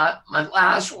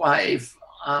last wife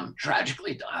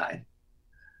tragically died,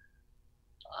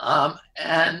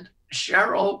 and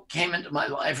Cheryl came into my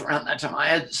life around that time. I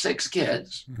had 6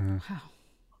 kids,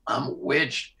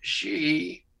 which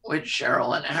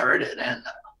Cheryl inherited, and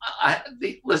I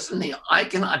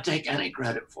cannot take any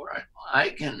credit for it.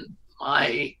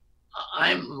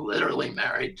 I'm literally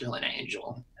married to an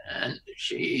angel, and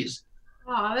she's.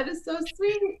 Oh, that is so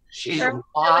sweet. She's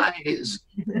wise.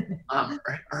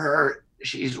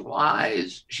 She's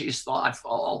wise. She's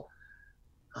thoughtful.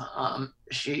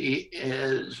 She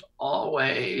is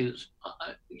always.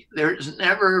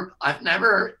 I've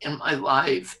never in my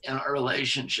life in a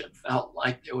relationship felt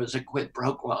like there was a quid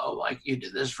pro quo, like you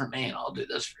do this for me and I'll do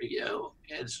this for you.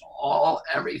 It's all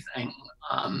everything.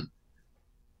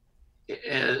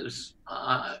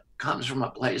 Comes from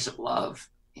a place of love,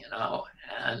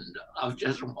 and of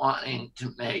just wanting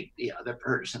to make the other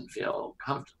person feel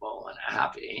comfortable and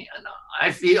happy. And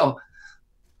I feel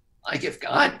like if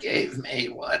God gave me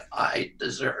what I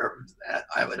deserved, that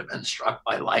I would have been struck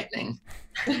by lightning.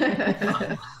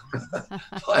 But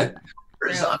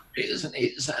for some reason,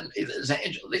 he sent me this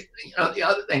angel. The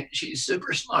other thing, she's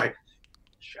super smart.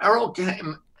 Cheryl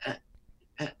came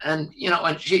and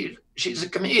she's a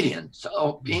comedian.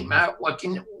 So being married,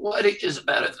 what is a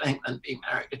better thing than being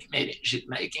married to a comedian? She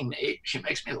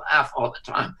makes me laugh all the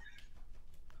time.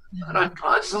 But I'm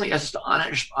constantly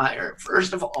astonished by her.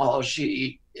 First of all,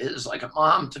 she is like a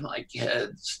mom to my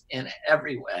kids in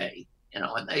every way,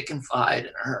 and they confide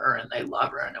in her and they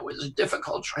love her. And it was a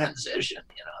difficult transition,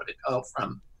 to go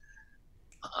from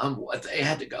what they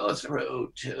had to go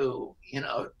through to,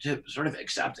 to sort of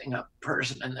accepting a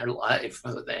person in their life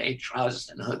who they trust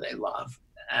and who they love.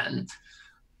 And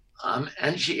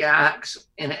she acts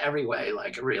in every way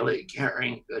like a really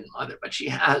caring, good mother, but she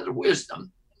has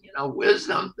wisdom.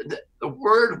 Wisdom, the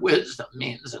word wisdom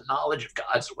means a knowledge of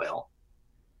God's will.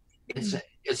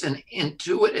 It's an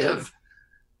intuitive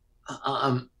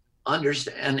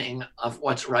understanding of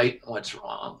what's right and what's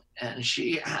wrong. And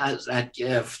she has that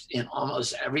gift in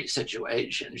almost every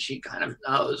situation. She kind of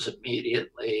knows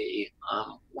immediately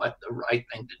what the right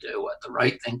thing to do, what the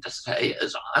right thing to say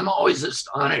is. I'm always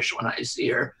astonished when I see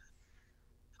her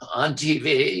on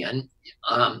TV and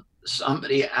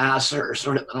somebody asks her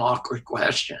sort of an awkward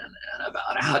question and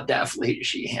about how deftly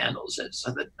she handles it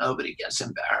so that nobody gets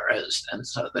embarrassed and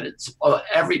so that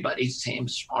everybody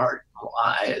seems smart and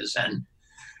wise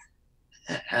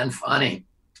and funny.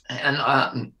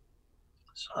 And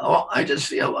so I just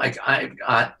feel like I've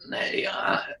gotten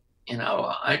I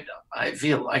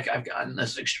feel like I've gotten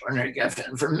this extraordinary gift.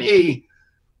 And for me,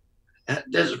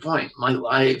 at this point in my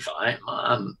life,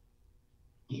 I'm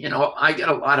I get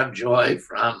a lot of joy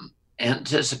from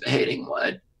anticipating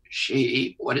what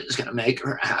is going to make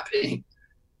her happy,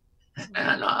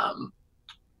 and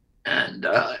then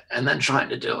trying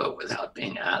to do it without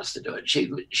being asked to do it.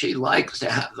 She likes to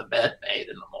have the bed made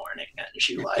in the morning, and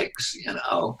she likes,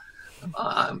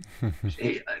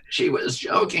 she was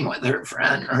joking with her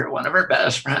friend, or one of her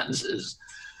best friends is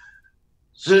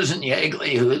Susan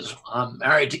Yeagley, who is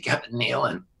married to Kevin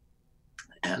Nealon.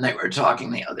 And they were talking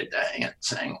the other day and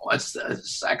saying, what's the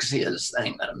sexiest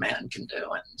thing that a man can do?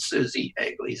 And Susie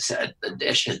Yeagley said, the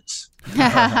dishes.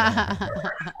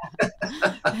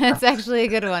 That's actually a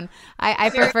good one.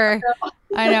 I prefer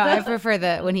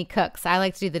when he cooks. I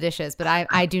like to do the dishes, but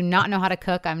I do not know how to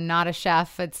cook. I'm not a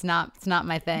chef. It's not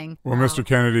my thing. Well, Mr.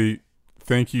 Kennedy,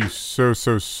 thank you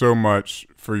so much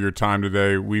for your time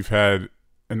today. We've had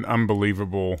an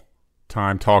unbelievable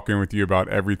time talking with you about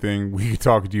everything. We could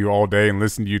talk to you all day and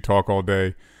listen to you talk all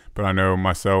day, but I know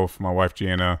myself, my wife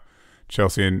Jana,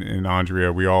 Chelsea, and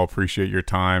Andrea, we all appreciate your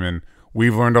time, and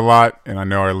we've learned a lot, and I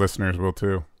know our listeners will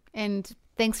too. And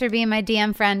thanks for being my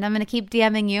DM friend. I'm going to keep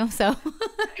DMing you. So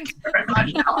Thank you very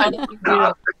much.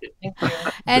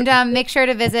 And make sure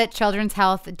to visit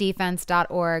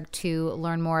children'shealthdefense.org to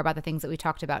learn more about the things that we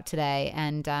talked about today.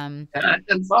 And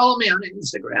follow me on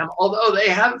Instagram, although they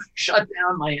have shut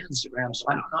down my Instagram, so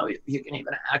I don't know if you can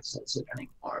even access it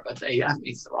anymore, but they have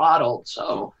me throttled.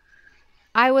 So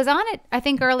I was on it, I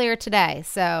think, earlier today.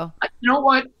 So you know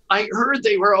what? I heard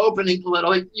they were opening a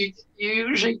little.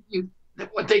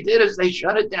 What they did is they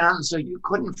shut it down so you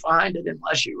couldn't find it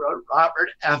unless you wrote Robert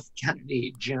F.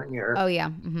 Kennedy Jr. Oh, yeah.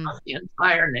 Mm-hmm. The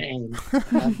entire name.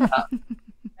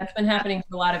 That's been happening to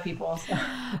a lot of people. So.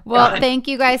 Well, thank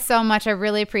you guys so much. I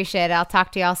really appreciate it. I'll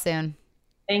talk to y'all soon.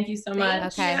 Thank you so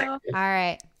much. Okay. All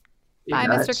right. Bye,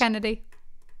 Mr. Kennedy.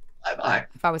 Bye-bye.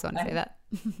 If I was wanting to say that.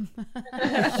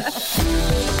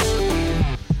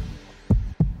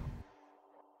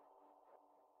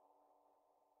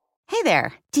 Hey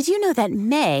there. Did you know that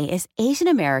May is Asian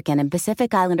American and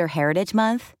Pacific Islander Heritage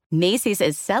Month? Macy's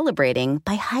is celebrating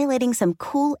by highlighting some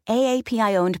cool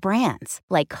AAPI-owned brands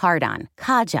like Cardon,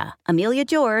 Kaja, Amelia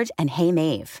George, and Hey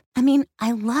Mave. I mean,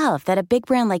 I love that a big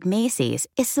brand like Macy's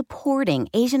is supporting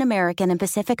Asian American and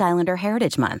Pacific Islander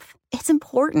Heritage Month. It's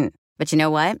important. But you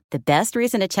know what? The best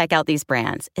reason to check out these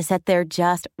brands is that they're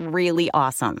just really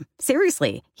awesome.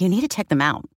 Seriously, you need to check them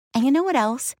out. And you know what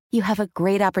else? You have a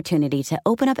great opportunity to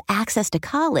open up access to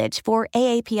college for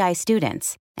AAPI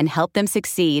students and help them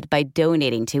succeed by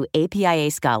donating to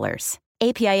APIA Scholars.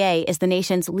 APIA is the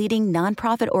nation's leading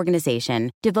nonprofit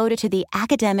organization devoted to the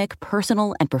academic,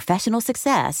 personal, and professional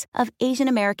success of Asian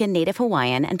American, Native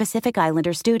Hawaiian, and Pacific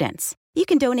Islander students. You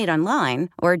can donate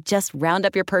online or just round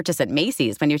up your purchase at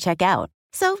Macy's when you check out.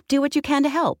 So do what you can to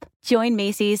help. Join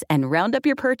Macy's and round up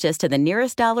your purchase to the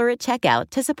nearest dollar at checkout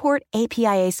to support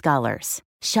APIA Scholars.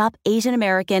 Shop Asian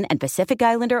American and Pacific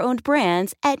Islander-owned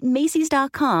brands at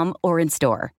Macy's.com or in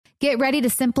store. Get ready to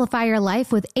simplify your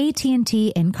life with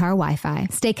AT&T in-car Wi-Fi.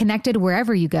 Stay connected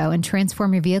wherever you go and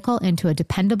transform your vehicle into a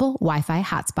dependable Wi-Fi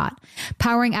hotspot.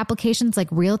 Powering applications like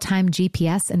real-time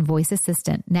GPS and voice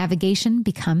assistant, navigation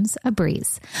becomes a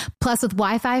breeze. Plus, with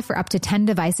Wi-Fi for up to 10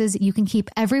 devices, you can keep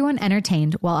everyone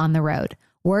entertained while on the road.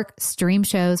 Work, stream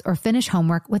shows, or finish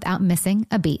homework without missing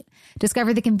a beat.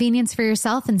 Discover the convenience for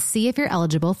yourself and see if you're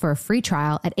eligible for a free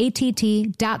trial at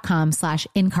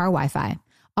att.com/in-car Wi-Fi.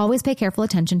 Always pay careful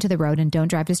attention to the road and don't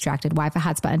drive distracted. Wi-Fi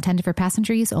hotspot intended for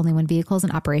passenger use only when vehicles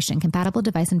in operation. Compatible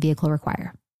device and vehicle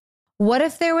require. What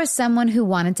if there was someone who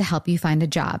wanted to help you find a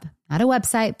job, not a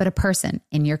website, but a person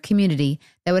in your community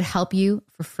that would help you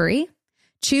for free?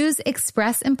 Choose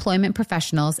Express Employment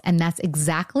Professionals, and that's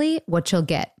exactly what you'll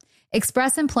get.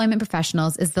 Express Employment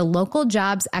Professionals is the local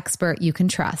jobs expert you can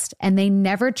trust, and they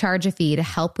never charge a fee to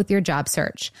help with your job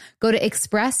search. Go to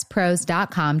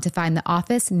expresspros.com to find the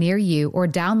office near you or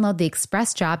download the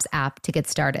Express Jobs app to get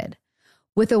started.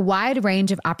 With a wide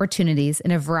range of opportunities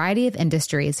in a variety of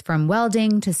industries, from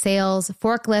welding to sales,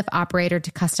 forklift operator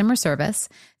to customer service,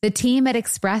 the team at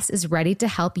Express is ready to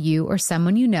help you or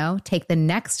someone you know take the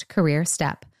next career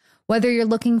step. Whether you're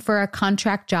looking for a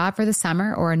contract job for the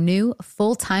summer or a new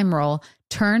full-time role,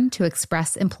 turn to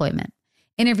Express Employment.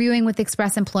 Interviewing with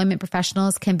Express Employment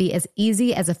Professionals can be as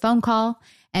easy as a phone call,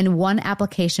 and one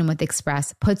application with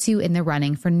Express puts you in the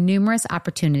running for numerous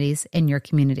opportunities in your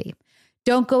community.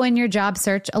 Don't go in your job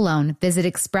search alone.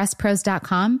 Visit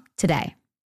expresspros.com today.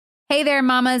 Hey there,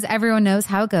 mamas. Everyone knows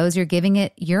how it goes. You're giving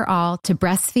it your all to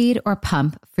breastfeed or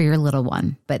pump for your little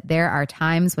one. But there are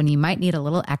times when you might need a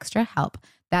little extra help.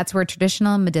 That's where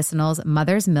Traditional Medicinals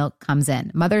Mother's Milk comes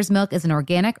in. Mother's Milk is an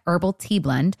organic herbal tea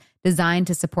blend designed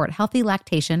to support healthy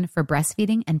lactation for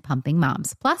breastfeeding and pumping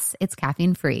moms. Plus, it's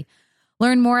caffeine-free.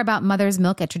 Learn more about Mother's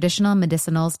Milk at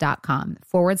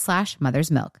traditionalmedicinals.com/Mother's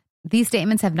Milk. These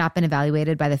statements have not been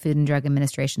evaluated by the Food and Drug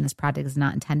Administration. This product is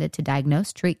not intended to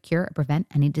diagnose, treat, cure, or prevent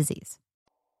any disease.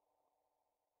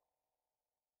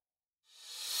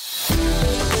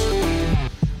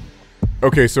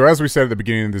 Okay, so as we said at the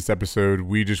beginning of this episode,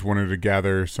 we just wanted to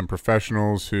gather some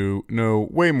professionals who know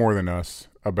way more than us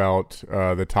about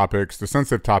the topics, the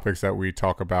sensitive topics that we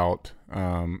talk about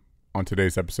on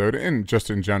today's episode and just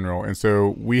in general. And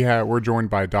so we're joined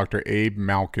by Dr. Abe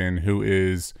Malkin, who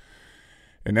is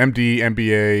an MD,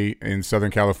 MBA in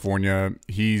Southern California.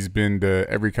 He's been to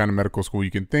every kind of medical school you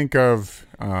can think of.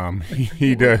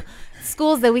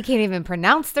 Schools that we can't even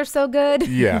pronounce, they're so good.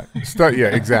 Yeah,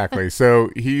 exactly.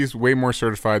 So he's way more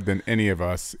certified than any of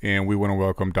us, and we want to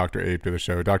welcome Dr. Abe to the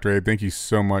show. Dr. Abe, thank you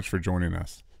so much for joining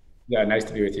us. Yeah, nice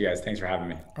to be with you guys. Thanks for having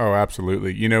me. Oh,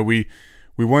 absolutely. You know, we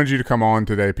wanted you to come on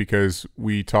today because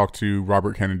we talked to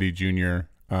Robert Kennedy Jr.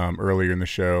 Earlier in the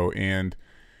show, and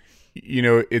you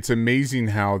know, it's amazing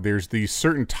how there's these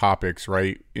certain topics,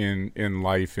 right, in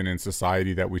life and in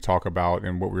society that we talk about,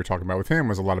 and what we were talking about with him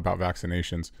was a lot about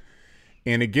vaccinations.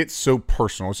 And it gets so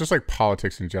personal. It's just like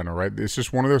politics in general, right? It's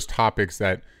just one of those topics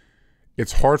that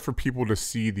it's hard for people to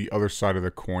see the other side of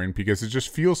the coin because it just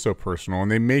feels so personal,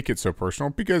 and they make it so personal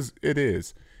because it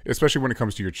is, especially when it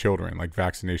comes to your children, like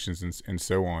vaccinations and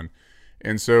so on.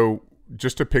 And so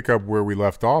just to pick up where we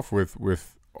left off with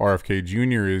RFK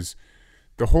Jr. is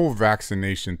the whole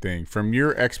vaccination thing. From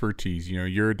your expertise, you know,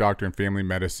 you're a doctor in family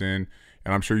medicine,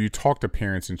 and I'm sure you talk to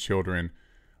parents and children.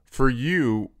 For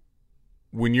you,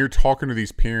 when you're talking to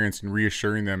these parents and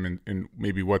reassuring them and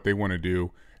maybe what they want to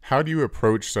do, how do you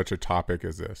approach such a topic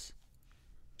as this?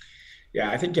 Yeah,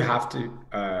 I think you have to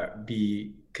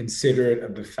be considerate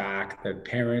of the fact that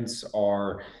parents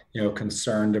are, you know,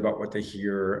 concerned about what they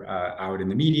hear out in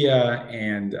the media,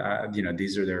 and you know,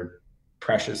 these are their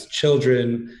precious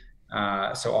children.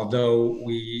 So although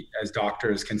we as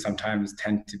doctors can sometimes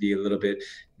tend to be a little bit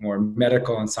more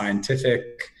medical and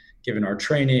scientific, given our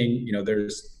training, you know,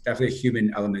 there's definitely a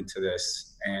human element to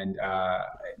this, and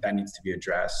that needs to be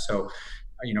addressed. So,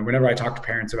 you know, whenever I talk to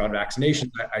parents about vaccination,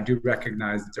 I do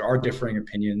recognize that there are differing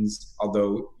opinions,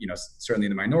 although, you know, certainly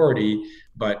in the minority,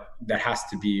 but that has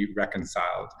to be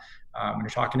reconciled. When you're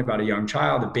talking about a young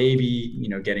child, a baby, you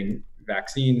know, getting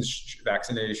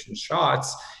vaccination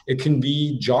shots, it can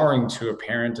be jarring to a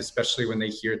parent, especially when they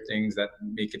hear things that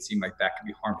make it seem like that can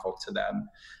be harmful to them.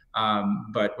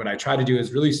 But what I try to do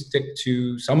is really stick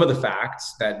to some of the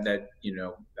facts that you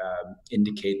know,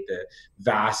 indicate the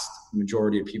vast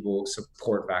majority of people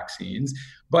support vaccines,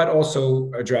 but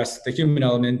also address the human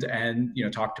element and, you know,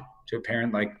 talk to a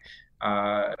parent like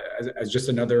as just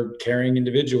another caring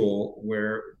individual,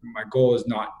 where my goal is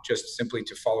not just simply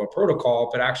to follow a protocol,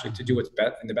 but actually to do what's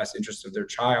in the best interest of their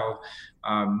child,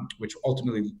 which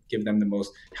ultimately give them the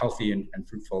most healthy and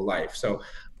fruitful life. So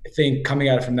I think coming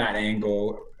at it from that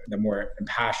angle, the more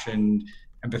impassioned,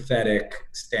 empathetic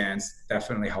stance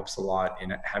definitely helps a lot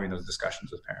in having those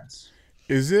discussions with parents.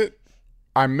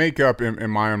 I make up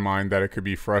in my own mind that it could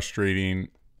be frustrating,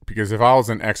 because if I was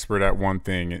an expert at one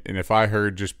thing, and if I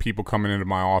heard just people coming into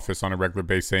my office on a regular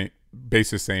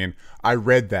basis saying, I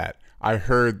read that, I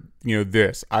heard, you know,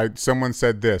 this, someone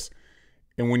said this.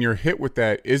 And when you're hit with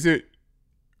that,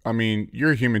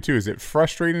 you're a human too. Is it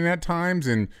frustrating at times?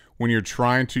 And when you're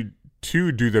trying to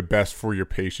do the best for your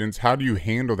patients, how do you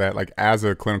handle that, like as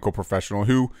a clinical professional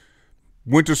who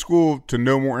went to school to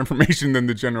know more information than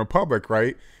the general public,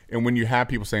 right? And when you have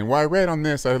people saying, well, I read on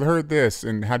this, I heard this,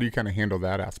 and how do you kind of handle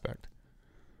that aspect?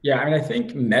 Yeah, I mean, I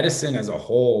think medicine as a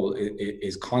whole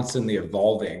is constantly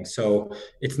evolving. So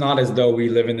it's not as though we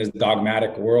live in this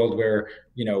dogmatic world where,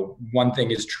 one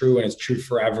thing is true and it's true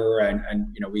forever.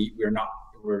 And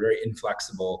we're very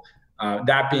inflexible.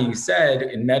 That being said,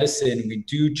 in medicine, we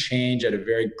do change at a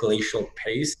very glacial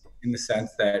pace in the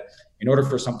sense that in order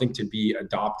for something to be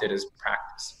adopted as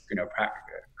practice,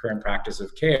 current practice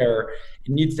of care, it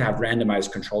needs to have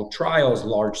randomized controlled trials,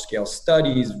 large scale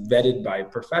studies vetted by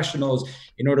professionals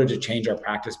in order to change our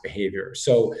practice behavior.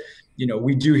 So,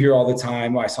 we do hear all the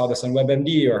time, I saw this on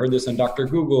WebMD or I heard this on Dr.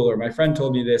 Google or my friend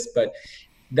told me this, but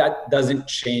that doesn't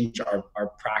change our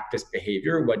practice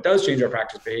behavior. What does change our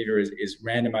practice behavior is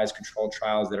randomized controlled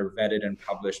trials that are vetted and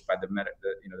published by the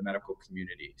medical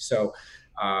community. So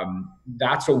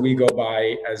that's what we go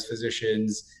by as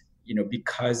physicians,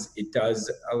 because it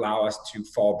does allow us to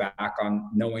fall back on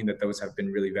knowing that those have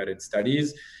been really vetted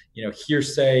studies.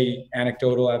 Hearsay,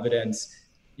 anecdotal evidence,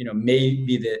 may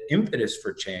be the impetus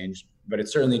for change, but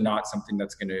it's certainly not something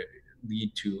that's going to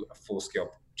lead to a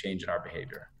full-scale change in our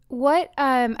behavior. What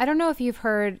I don't know if you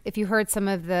heard some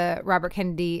of the Robert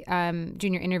Kennedy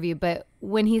Jr. interview, but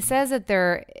when he says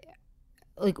that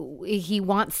he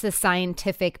wants the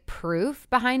scientific proof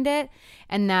behind it,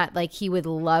 and that he would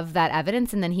love that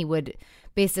evidence, and then he would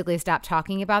basically stop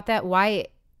talking about that. Why?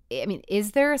 I mean,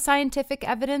 is there scientific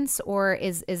evidence, or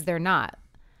is there not?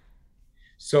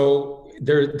 So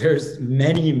there's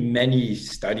many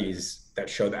studies that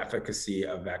show the efficacy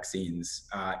of vaccines.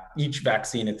 Each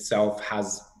vaccine itself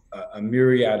has a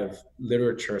myriad of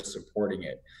literature supporting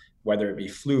it, whether it be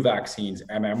flu vaccines,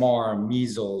 MMR,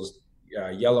 measles,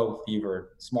 yellow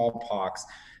fever, smallpox.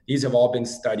 These have all been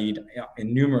studied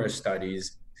in numerous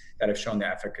studies that have shown the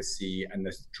efficacy and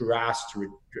the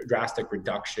drastic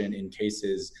reduction in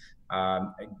cases,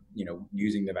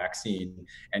 using the vaccine.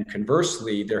 And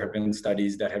conversely, there have been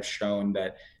studies that have shown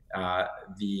that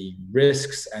the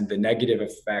risks and the negative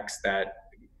effects that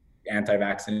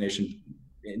anti-vaccination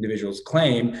individuals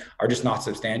claim are just not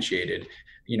substantiated.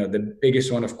 The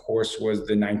biggest one, of course, was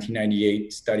the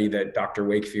 1998 study that Dr.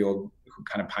 Wakefield, who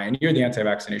kind of pioneered the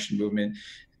anti-vaccination movement,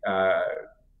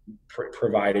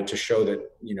 provided to show that,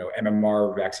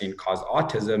 MMR vaccine caused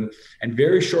autism. And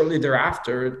very shortly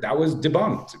thereafter, that was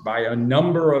debunked by a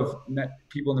number of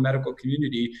people in the medical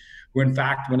community who, in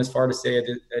fact, went as far to say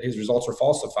that his results were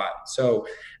falsified. So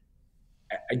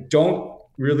I don't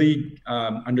really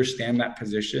understand that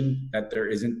position, that there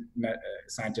isn't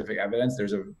scientific evidence.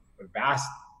 There's a vast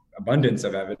abundance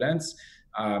of evidence.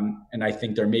 And I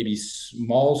think there may be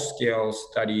small scale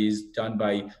studies done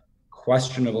by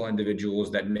questionable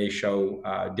individuals that may show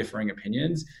differing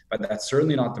opinions, but that's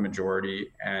certainly not the majority.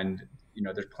 And,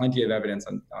 there's plenty of evidence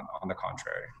on the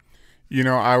contrary.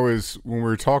 When we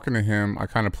were talking to him, I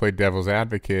kind of played devil's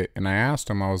advocate, and I asked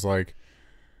him, I was like,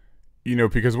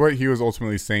 because what he was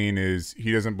ultimately saying is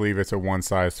he doesn't believe it's a one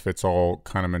size fits all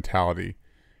kind of mentality,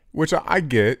 which I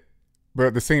get, but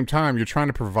at the same time, you're trying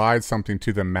to provide something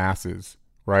to the masses,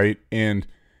 right? And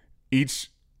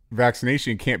each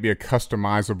vaccination can't be a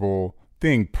customizable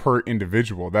thing per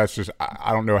individual. That's just,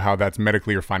 I don't know how that's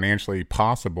medically or financially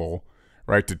possible,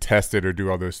 right? To test it or do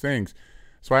all those things.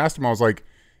 So I asked him, I was like,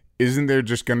 isn't there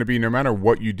just going to be, no matter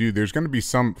what you do, there's going to be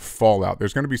some fallout.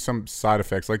 There's going to be some side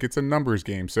effects. Like, it's a numbers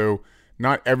game. So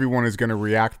not everyone is going to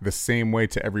react the same way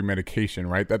to every medication,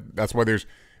 right? That's why there's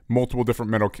multiple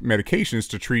different medications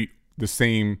to treat the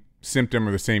same symptom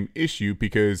or the same issue,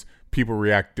 because people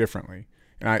react differently.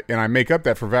 And I make up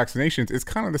that for vaccinations, it's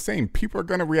kind of the same. People are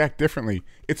going to react differently.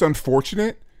 It's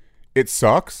unfortunate. It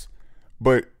sucks.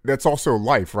 But that's also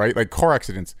life, right? Like car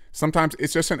accidents. Sometimes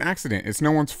it's just an accident. It's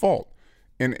no one's fault.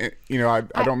 And I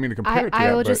don't mean to compare it to that.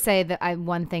 I will just say that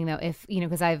one thing though, if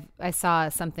because I saw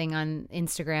something on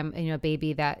Instagram, a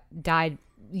baby that died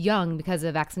young because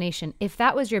of vaccination. If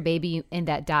that was your baby and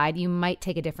that died, you might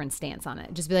take a different stance on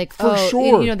it. Just be like, for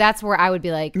sure. That's where I would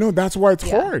be like, no, that's why it's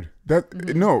hard.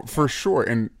 No, for sure.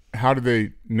 And how do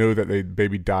they know that the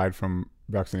baby died from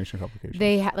vaccination complications?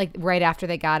 They right after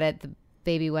they got it, the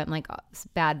baby went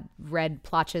bad red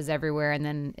blotches everywhere, and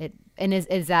then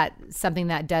is that something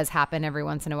that does happen every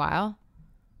once in a while?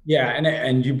 Yeah,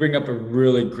 and you bring up a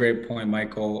really great point,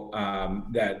 Michael,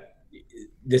 that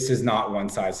this is not one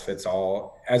size fits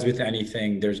all. As with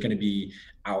anything, there's going to be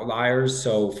outliers.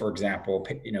 So, for example,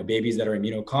 babies that are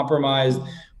immunocompromised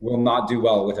will not do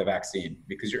well with a vaccine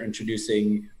because you're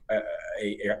introducing a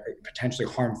potentially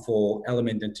harmful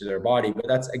element into their body. But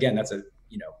that's a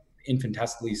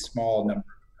infinitesimally small number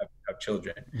of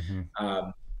children. Mm-hmm.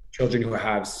 children who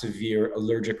have severe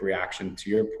allergic reaction, to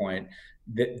your point,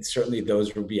 that certainly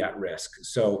those would be at risk.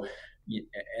 So,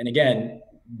 and again,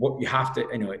 what you have to,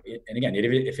 and again,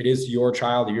 if it is your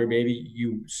child or your baby,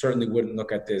 you certainly wouldn't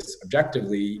look at this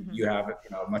objectively. Mm-hmm. You have,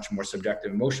 a much more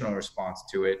subjective emotional response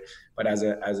to it. But as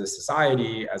a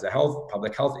society, as a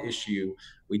public health issue,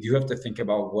 we do have to think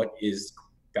about what is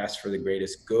best for the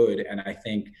greatest good. And I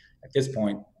think at this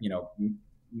point,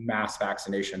 mass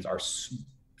vaccinations are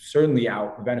certainly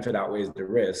benefit outweighs the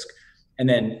risk. And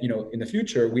then, in the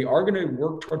future, we are going to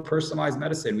work toward personalized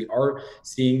medicine. We are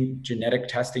seeing genetic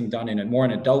testing done in a more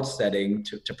an adult setting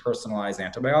to personalize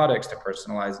antibiotics, to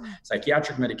personalize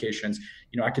psychiatric medications.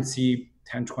 I could see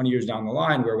 10, 20 years down the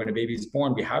line where when a baby is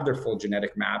born, we have their full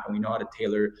genetic map and we know how to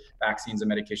tailor vaccines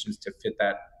and medications to fit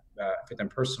them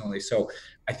personally. So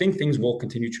I think things will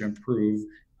continue to improve.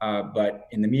 But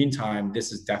in the meantime,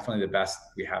 this is definitely the best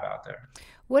we have out there.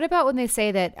 What about when they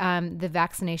say that the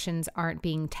vaccinations aren't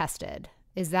being tested?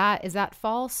 Is that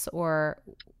false, or?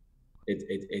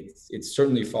 It's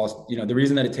certainly false. The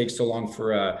reason that it takes so long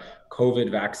for a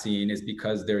COVID vaccine is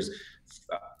because there's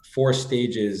 4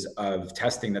 stages of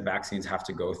testing that vaccines have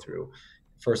to go through.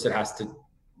 First, it has to,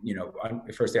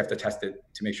 first they have to test it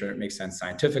to make sure it makes sense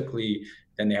scientifically.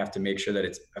 Then they have to make sure that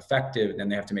it's effective. Then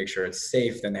they have to make sure it's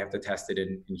safe. Then they have to test it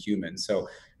in humans. So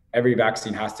every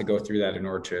vaccine has to go through that in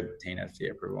order to obtain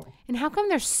FDA approval. And how come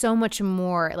there's so much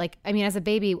more? As a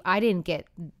baby, I didn't get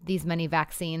these many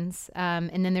vaccines.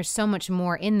 And then there's so much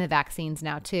more in the vaccines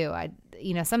now too.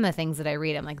 Some of the things that I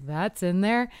read, I'm like, that's in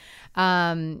there.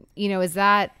 Is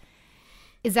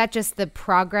that just the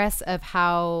progress of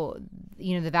how,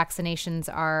 the vaccinations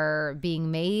are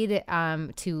being made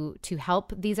to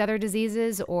help these other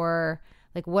diseases, or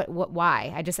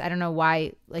why? I don't know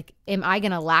why. Am I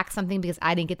going to lack something because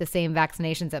I didn't get the same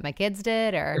vaccinations that my kids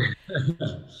did, or?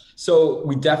 So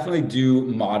we definitely do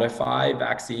modify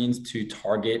vaccines to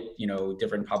target,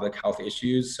 different public health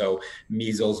issues. So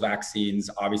measles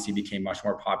vaccines obviously became much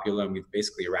more popular, and we've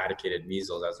basically eradicated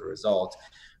measles as a result.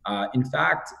 In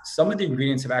fact, some of the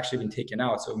ingredients have actually been taken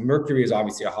out. So mercury is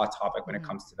obviously a hot topic when it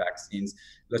comes to vaccines.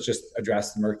 Let's just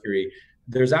address mercury.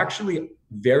 There's actually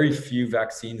very few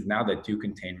vaccines now that do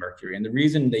contain mercury. And the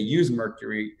reason they use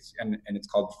mercury, and it's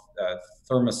called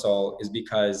thimerosal, is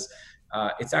because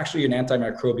it's actually an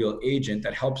antimicrobial agent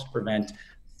that helps prevent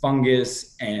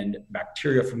fungus and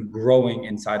bacteria from growing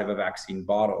inside of a vaccine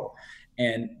bottle.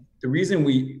 And the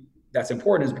reason that's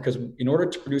important is because in order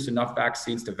to produce enough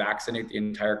vaccines to vaccinate the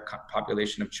entire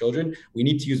population of children, we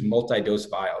need to use multi-dose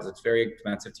vials. It's very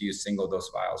expensive to use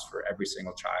single-dose vials for every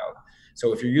single child.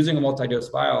 So if you're using a multi-dose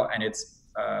vial and it's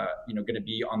going to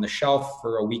be on the shelf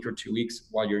for a week or 2 weeks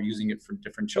while you're using it for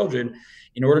different children,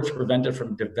 in order to prevent it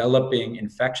from developing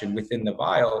infection within the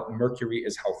vial, mercury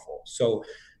is helpful. So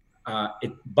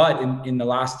but in the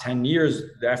last 10 years,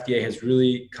 the FDA has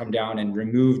really come down and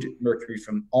removed mercury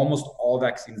from almost all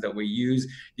vaccines that we use.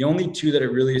 The only 2 that it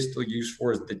really is still used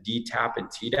for is the DTaP and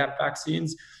Tdap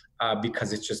vaccines, because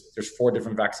there's 4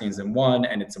 different vaccines in one,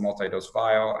 and it's a multi-dose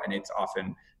vial, and it's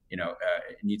often, it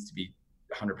needs to be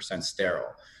 100%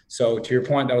 sterile. So to your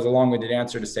point, that was a long-winded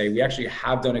answer to say we actually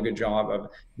have done a good job of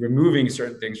removing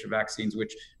certain things from vaccines,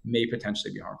 which may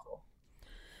potentially be harmful.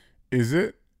 Is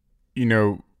it,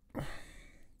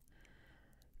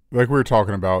 like we were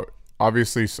talking about,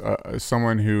 obviously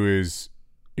someone who has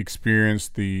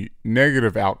experienced the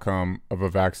negative outcome of a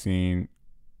vaccine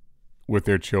with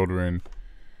their children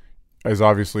is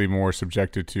obviously more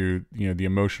subjected to, the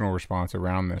emotional response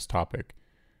around this topic.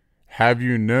 Have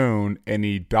you known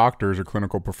any doctors or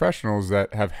clinical professionals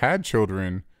that have had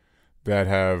children that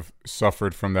have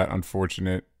suffered from that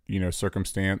unfortunate,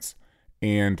 circumstance,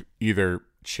 and either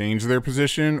changed their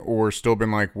position or still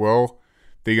been like, well,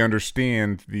 they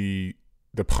understand the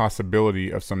possibility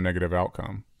of some negative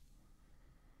outcome?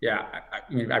 Yeah,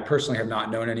 I personally have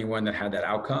not known anyone that had that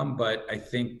outcome, but I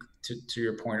think to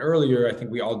your point earlier, I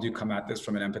think we all do come at this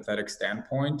from an empathetic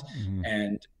standpoint,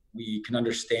 and we can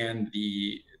understand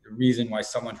the reason why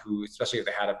someone who, especially if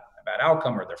they had a bad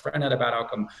outcome or their friend had a bad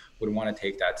outcome, would want to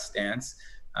take that stance.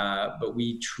 But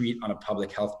we treat on a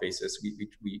public health basis.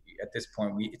 We at this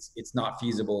point, it's not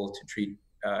feasible to treat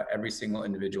every single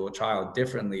individual child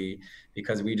differently,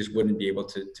 because we just wouldn't be able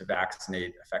to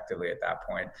vaccinate effectively at that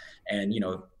point. And,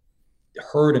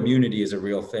 herd immunity is a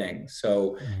real thing.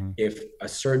 So if a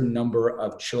certain number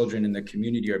of children in the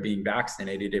community are being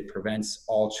vaccinated, it prevents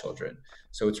all children.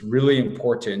 So it's really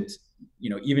important,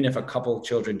 even if a couple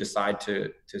children decide to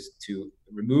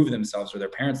remove themselves, or their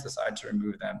parents decide to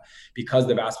remove them, because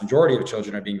the vast majority of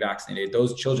children are being vaccinated,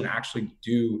 those children actually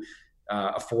do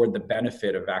afford the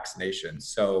benefit of vaccination.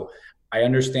 So I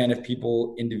understand if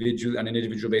people on an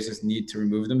individual basis need to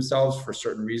remove themselves for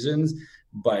certain reasons,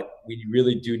 but we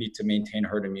really do need to maintain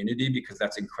herd immunity because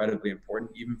that's incredibly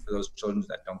important, even for those children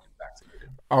that don't get vaccinated.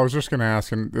 I was just going to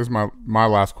ask, and this is my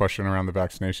last question around the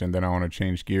vaccination, then I want to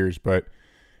change gears, but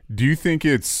do you think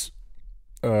it's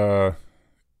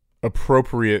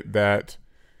appropriate that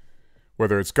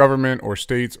whether it's government or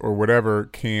states or whatever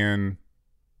can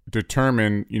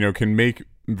determine, can make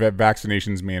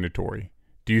vaccinations mandatory?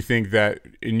 Do you think that,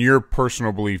 in your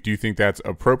personal belief, do you think that's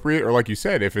appropriate? Or like you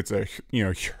said, if it's a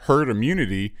herd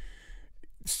immunity,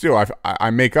 still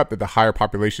I make up that the higher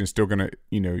population is still going to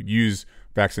use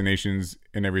vaccinations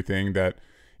and everything, that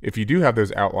if you do have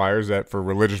those outliers that for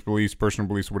religious beliefs, personal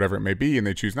beliefs, whatever it may be, and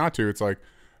they choose not to, it's like,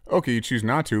 okay, you choose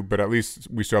not to, but at least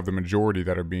we still have the majority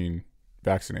that are being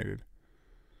vaccinated.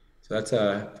 So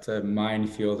that's a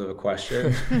minefield of a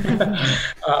question.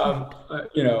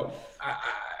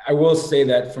 I will say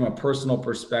that from a personal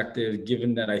perspective,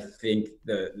 given that I think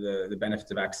the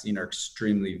benefits of vaccine are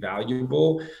extremely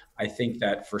valuable, I think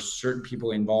that for certain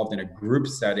people involved in a group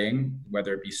setting,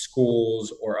 whether it be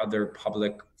schools or other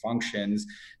public functions,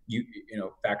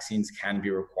 vaccines can be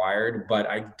required. But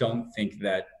I don't think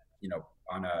that,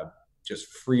 on a just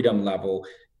freedom level,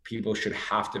 people should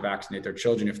have to vaccinate their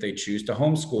children if they choose to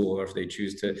homeschool or if they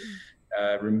choose to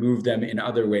remove them in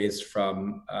other ways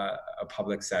from a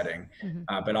public setting.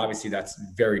 But obviously that's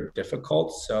very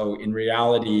difficult. So in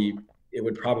reality, it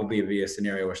would probably be a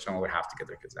scenario where someone would have to get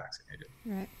their kids vaccinated.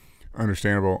 Right.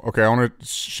 Understandable. Okay, I want to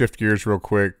shift gears real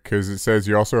quick because it says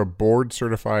you're also a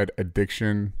board-certified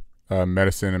addiction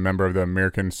medicine, a member of the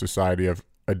American Society of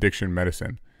Addiction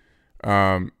Medicine.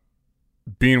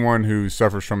 Being one who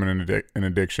suffers from an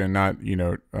addiction, not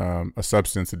a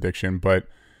substance addiction, but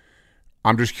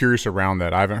I'm just curious around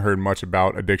that. I haven't heard much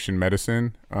about addiction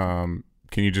medicine. Can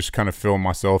you just kind of fill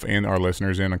myself and our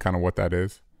listeners in on kind of what that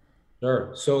is?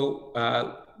 Sure. So,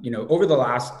 over the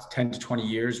last 10 to 20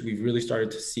 years, we've really started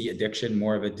to see addiction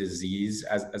more of a disease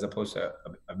as opposed to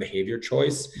a behavior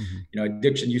choice.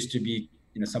 Addiction used to be,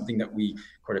 something that we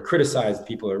sort of criticized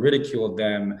people or ridiculed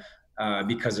them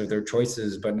because of their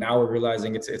choices. But now we're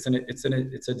realizing it's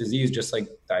a disease just like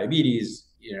diabetes,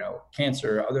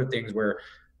 cancer, other things where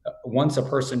once a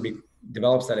person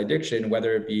develops that addiction,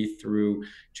 whether it be through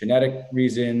genetic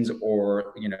reasons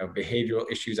or behavioral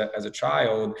issues as a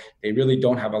child, they really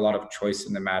don't have a lot of choice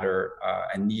in the matter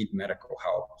and need medical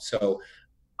help. So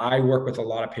I work with a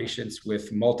lot of patients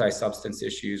with multi-substance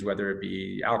issues, whether it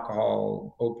be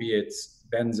alcohol, opiates,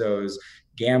 benzos,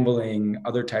 gambling,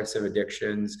 other types of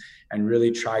addictions, and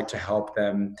really try to help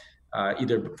them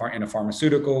either in a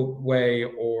pharmaceutical way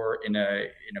or in a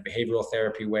behavioral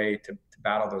therapy way to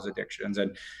battle those addictions.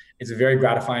 And it's very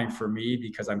gratifying for me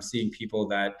because I'm seeing people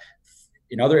that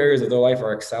in other areas of their life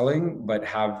are excelling, but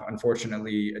have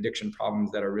unfortunately addiction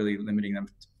problems that are really limiting them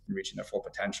from reaching their full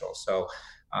potential. So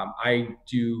I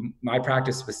do my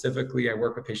practice specifically. I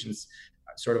work with patients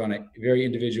sort of on a very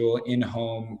individual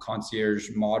in-home concierge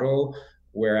model,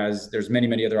 whereas there's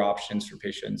many other options for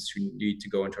patients who need to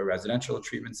go into a residential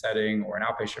treatment setting or an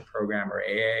outpatient program or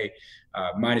AA.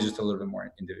 Mine is just a little bit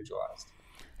more individualized.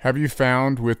 Have you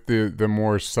found with the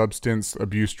more substance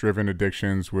abuse driven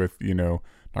addictions with,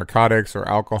 narcotics or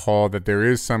alcohol that there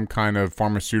is some kind of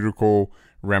pharmaceutical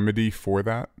remedy for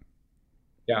that?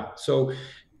 Yeah. So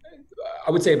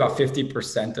I would say about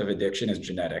 50% of addiction is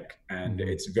genetic, and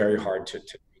it's very hard to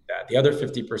beat that. The other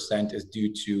 50% is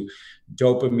due to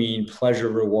dopamine pleasure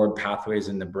reward pathways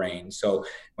in the brain. So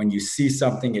when you see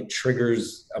something, it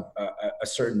triggers a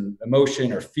certain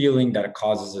emotion or feeling that it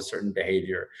causes a certain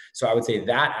behavior. So I would say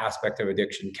that aspect of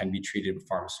addiction can be treated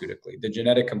pharmaceutically. The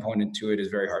genetic component to it is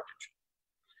very hard to treat.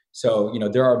 So,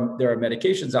 there are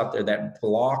medications out there that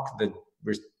block the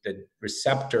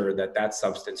receptor that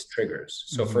substance triggers.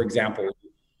 So for example,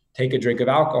 take a drink of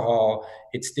alcohol,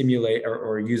 it stimulates,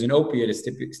 or use an opiate, it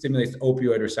stimulates the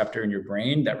opioid receptor in your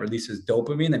brain that releases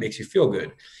dopamine that makes you feel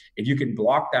good. If you can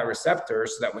block that receptor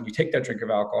so that when you take that drink of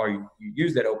alcohol, you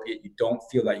use that opiate, you don't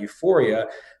feel that euphoria,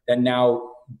 that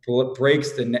now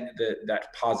breaks that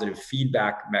positive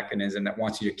feedback mechanism that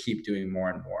wants you to keep doing more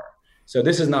and more. So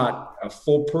this is not a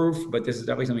foolproof, but this is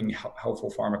definitely something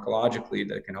helpful pharmacologically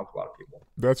that can help a lot of people.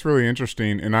 That's really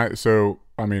interesting. And we're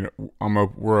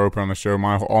open on the show.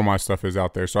 All my stuff is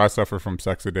out there. So I suffer from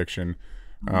sex addiction,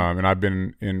 and I've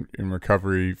been in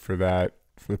recovery for that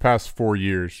for the past 4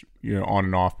 years. On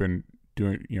and off, been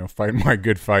doing fighting my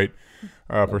good fight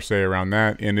per se around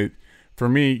that. And it for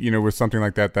me, with something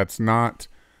like that, that's not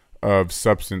of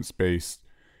substance based.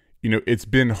 it's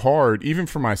been hard even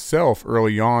for myself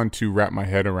early on to wrap my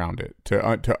head around it,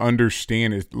 to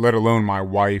understand it, let alone my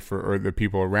wife or the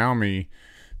people around me,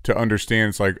 to understand.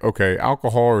 It's like, okay,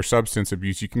 alcohol or substance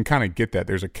abuse, you can kind of get that.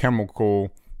 There's a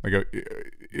chemical,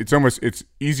 it's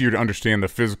easier to understand the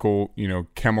physical,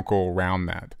 chemical around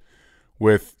that.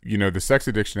 With, the sex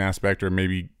addiction aspect, or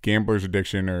maybe gambler's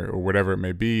addiction, or whatever it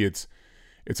may be, it's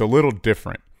a little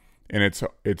different. And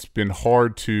it's been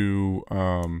hard to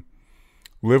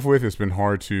live with. It's been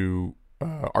hard to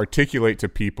articulate to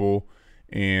people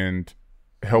and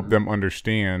help them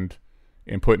understand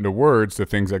and put into words the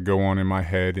things that go on in my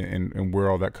head, and where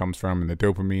all that comes from, and the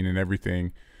dopamine and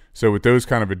everything. So with those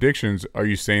kind of addictions, are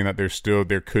you saying that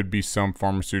there could be some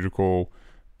pharmaceutical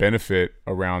benefit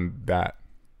around that?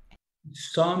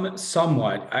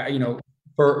 Somewhat.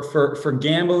 For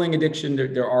gambling addiction,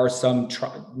 there are some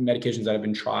medications that have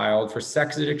been trialed. For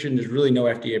sex addiction, there's really no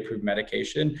FDA-approved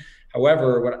medication.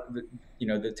 However,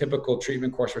 the typical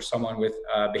treatment course for someone with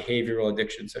behavioral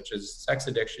addiction, such as sex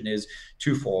addiction, is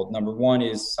twofold. Number one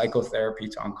is psychotherapy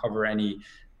to uncover any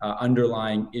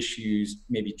underlying issues,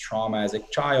 maybe trauma as a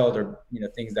child, or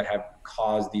things that have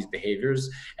caused these behaviors.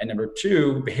 And number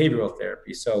two, behavioral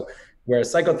therapy. So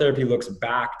whereas psychotherapy looks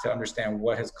back to understand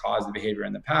what has caused the behavior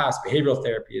in the past, behavioral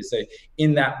therapy is say,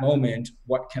 in that moment,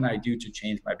 what can I do to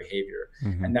change my behavior?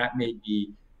 Mm-hmm. And that may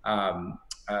be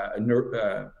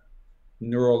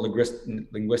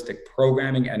neuro-linguistic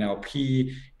programming,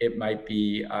 NLP. It might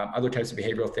be other types of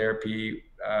behavioral therapy,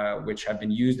 which have been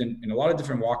used in a lot of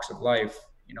different walks of life.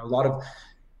 A lot of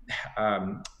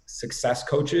success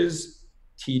coaches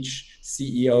teach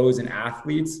CEOs and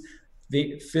athletes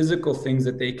the physical things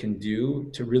that they can do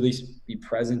to really be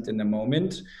present in the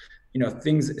moment.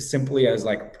 Things simply as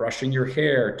like brushing your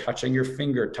hair, touching your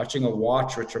finger, touching a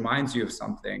watch, which reminds you of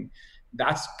something.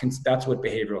 That's what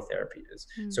behavioral therapy is.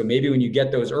 Mm-hmm. So maybe when you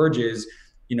get those urges,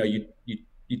 you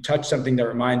touch something that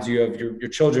reminds you of your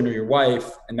children or your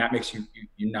wife, and that makes you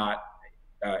not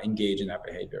engage in that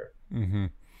behavior. Mm-hmm.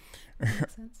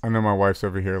 I know my wife's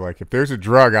over here like, if there's a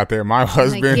drug out there, my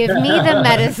husband, like, give me the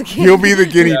medicine. He'll be the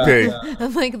guinea pig. Yeah.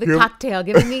 I'm like the cocktail.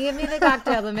 Give me the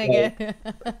cocktail to make it.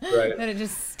 Right. And it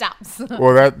just stops.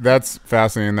 Well, that's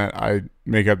fascinating.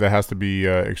 That that has to be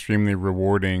extremely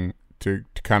rewarding to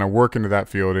kind of work into that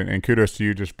field. And kudos to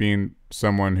you, just being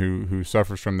someone who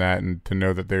suffers from that, and to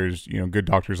know that there's good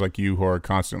doctors like you who are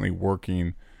constantly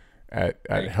working at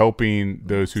helping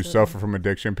those who suffer from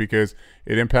addiction, because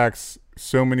it impacts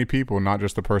so many people, not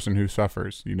just the person who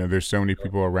suffers. There's so many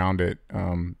people around it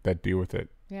that deal with it.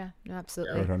 Yeah, no,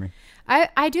 absolutely. Honey.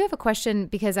 I do have a question,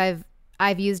 because I've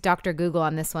used Dr. Google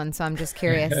on this one, so I'm just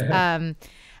curious.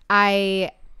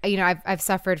 I've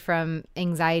suffered from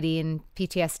anxiety and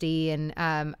PTSD,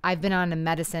 and I've been on a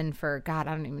medicine for, God,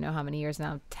 I don't even know how many years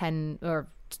now, 10 or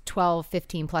 12,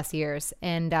 15 plus years.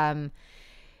 And, a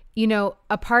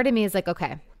part of me is like,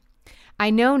 okay, I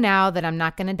know now that I'm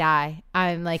not going to die.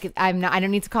 I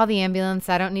don't need to call the ambulance.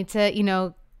 I don't need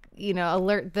to,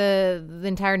 alert the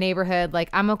entire neighborhood. Like,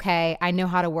 I'm okay. I know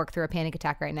how to work through a panic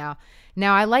attack right now.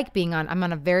 Now I'm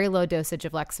on a very low dosage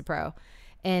of Lexapro,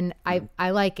 and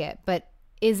I like it, but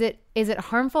is it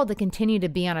harmful to continue to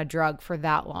be on a drug for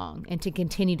that long and to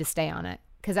continue to stay on it?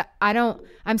 Because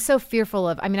I'm so fearful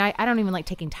of, I don't even like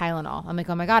taking Tylenol. I'm like,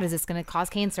 oh my God, is this going to cause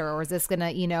cancer? Or is this going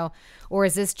to, or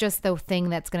is this just the thing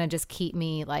that's going to just keep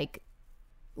me like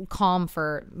calm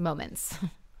for moments?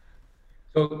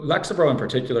 So Lexapro in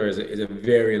particular is a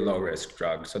very low risk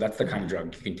drug. So that's the kind of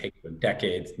drug you can take for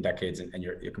decades and decades, and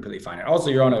you're completely fine. And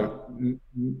also you're on a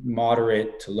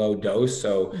moderate to low dose.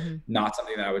 So not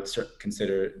something that I would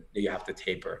consider that you have to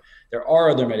taper. There are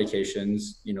other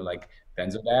medications, like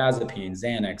benzodiazepine,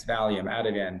 Xanax, Valium,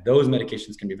 Ativan. Those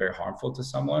medications can be very harmful to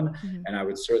someone. Mm-hmm. And I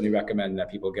would certainly recommend that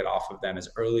people get off of them as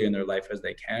early in their life as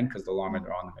they can, because the longer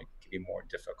they're on them, it can be more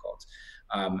difficult.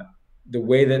 The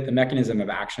way that the mechanism of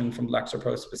action from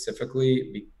Lexapro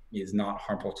specifically is not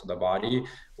harmful to the body,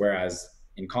 whereas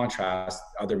in contrast,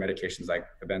 other medications like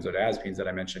the benzodiazepines that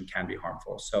I mentioned can be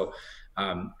harmful. So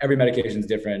every medication is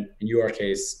different. In your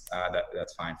case,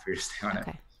 that's fine for you to stay on it.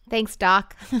 Thanks,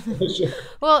 Doc. Sure.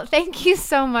 Well, thank you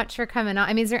so much for coming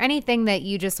on. Is there anything that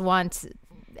you just want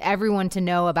everyone to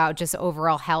know about just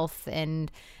overall health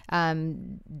and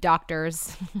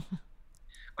doctors?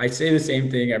 I say the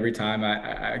same thing every time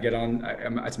I get on.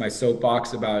 It's my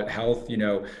soapbox about health.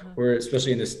 We're,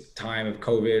 especially in this time of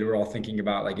COVID, we're all thinking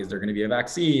about like, is there going to be a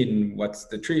vaccine? What's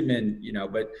the treatment?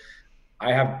 But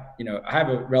I have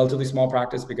a relatively small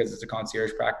practice because it's a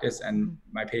concierge practice, and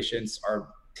my patients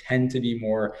tend to be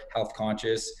more health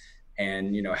conscious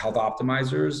and, health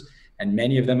optimizers. and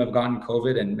many of them have gotten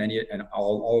COVID, and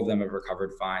all of them have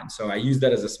recovered fine. So I use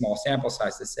that as a small sample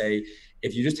size to say,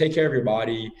 if you just take care of your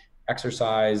body,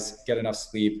 exercise, get enough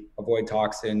sleep, avoid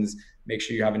toxins, make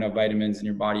sure you have enough vitamins in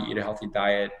your body, eat a healthy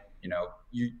diet,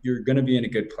 you're going to be in a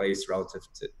good place relative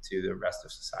to the rest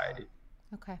of society.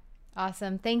 Okay.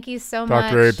 Awesome. Thank you so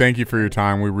much. Dr. Abe, thank you for your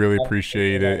time. We really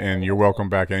appreciate it. And you're welcome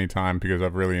back anytime, because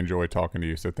I've really enjoyed talking to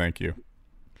you. So thank you.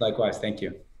 Likewise. Thank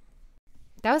you.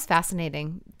 That was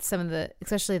fascinating.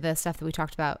 Especially the stuff that we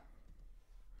talked about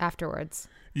afterwards.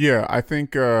 Yeah, I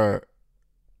think, again,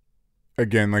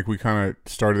 like we kind of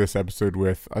started this episode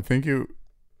with, I think it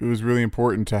was really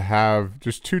important to have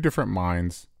just two different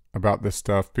minds about this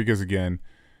stuff, because again,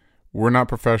 we're not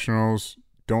professionals.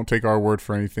 Don't take our word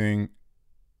for anything.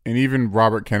 And even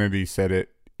Robert Kennedy said it,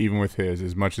 even with his,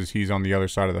 as much as he's on the other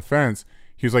side of the fence,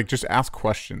 he was like, just ask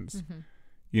questions,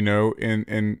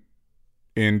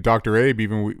 and Dr. Abe,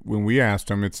 even when we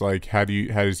asked him, it's like, how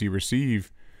does he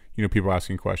receive, people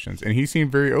asking questions? And he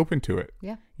seemed very open to it.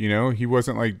 Yeah. He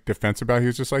wasn't like defensive about it. He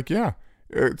was just like, yeah,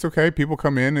 it's okay. People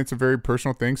come in. It's a very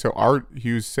personal thing. So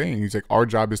he was saying, he's like, our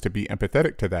job is to be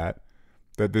empathetic to that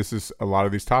this is, a lot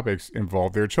of these topics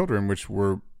involve their children, which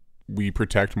we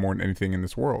protect more than anything in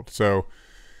this world. So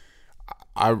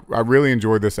I really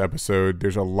enjoyed this episode.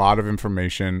 There's a lot of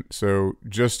information. So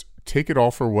just take it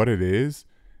all for what it is.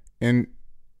 And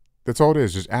that's all it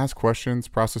is. Just ask questions,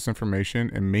 process information,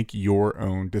 and make your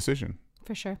own decision.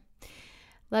 For sure.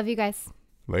 Love you guys.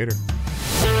 Later.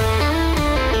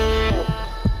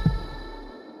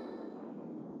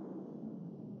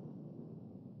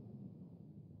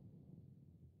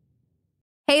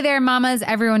 Hey there, mamas.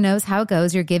 Everyone knows how it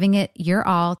goes. You're giving it your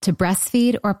all to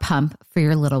breastfeed or pump for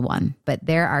your little one. But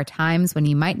there are times when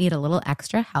you might need a little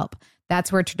extra help.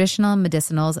 That's where Traditional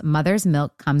Medicinals Mother's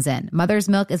Milk comes in. Mother's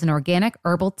Milk is an organic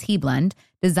herbal tea blend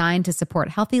designed to support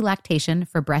healthy lactation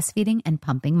for breastfeeding and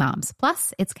pumping moms.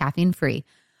 Plus, it's caffeine-free.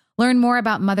 Learn more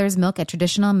about Mother's Milk at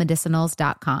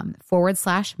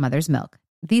traditionalmedicinals.com/Mother's Milk.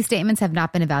 These statements have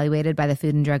not been evaluated by the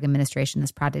Food and Drug Administration.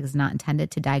 This product is not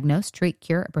intended to diagnose, treat,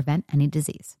 cure, or prevent any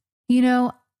disease.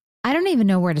 I don't even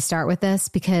know where to start with this,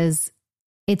 because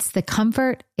it's the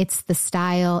comfort, it's the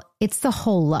style, it's the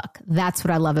whole look. That's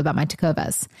what I love about my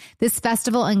Tecovas. This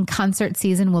festival and concert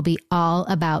season will be all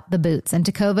about the boots, and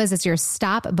Tecovas is your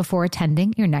stop before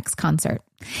attending your next concert.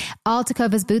 All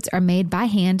Tecovas boots are made by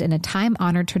hand in a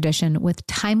time-honored tradition with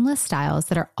timeless styles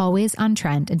that are always on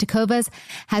trend. And Tecovas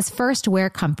has first wear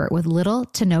comfort with little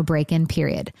to no break-in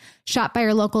period. Shop by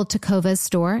your local Tecovas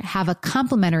store, have a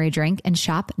complimentary drink, and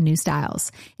shop new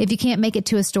styles. If you can't make it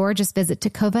to a store, just visit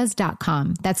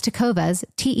tecovas.com. That's Tecovas,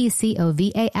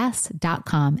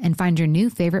 TECOVAS.com, and find your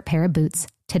new favorite pair of boots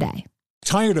today.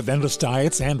 Tired of endless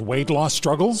diets and weight loss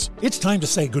struggles? It's time to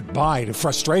say goodbye to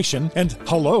frustration and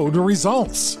hello to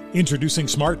results. Introducing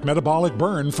Smart Metabolic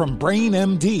Burn from Brain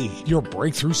MD, your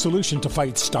breakthrough solution to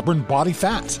fight stubborn body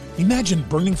fat. Imagine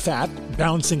burning fat,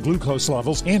 balancing glucose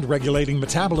levels, and regulating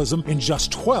metabolism in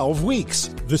just 12 weeks.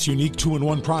 This unique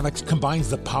 2-in-1 product combines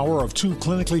the power of 2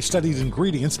 clinically studied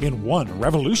ingredients in one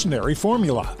revolutionary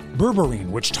formula.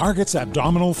 Berberine, which targets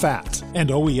abdominal fat,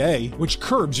 and OEA, which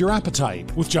curbs your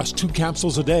appetite. With just 2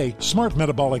 capsules a day, Smart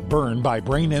Metabolic Burn by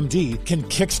Brain MD can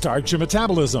kickstart your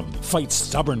metabolism, fight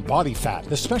stubborn body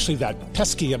fat, especially that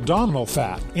pesky abdominal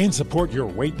fat, and support your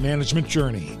weight management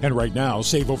journey. And right now,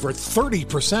 save over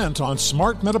 30% on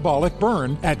Smart Metabolic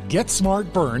Burn at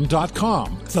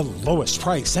GetSmartBurn.com. The lowest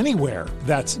price anywhere.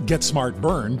 That's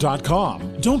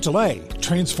GetSmartBurn.com. Don't delay.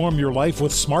 Transform your life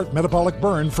with Smart Metabolic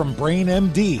Burn from Brain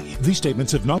MD. These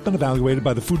statements have not been evaluated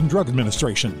by the Food and Drug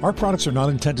Administration. Our products are not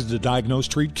intended to diagnose,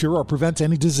 treat, cure, or prevent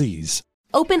any disease.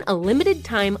 Open a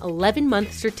limited-time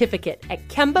 11-month certificate at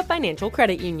Kemba Financial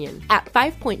Credit Union. At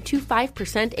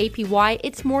 5.25% APY,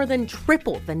 it's more than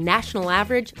triple the national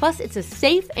average, plus it's a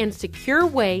safe and secure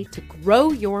way to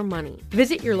grow your money.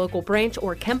 Visit your local branch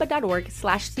or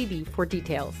kemba.org/cb for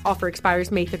details. Offer expires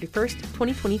May 31st,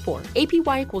 2024.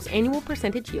 APY equals annual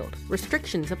percentage yield.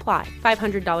 Restrictions apply.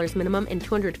 $500 minimum and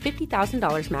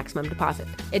 $250,000 maximum deposit.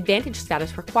 Advantage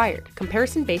status required.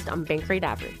 Comparison based on bank rate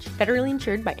average. Federally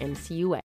insured by NCUA.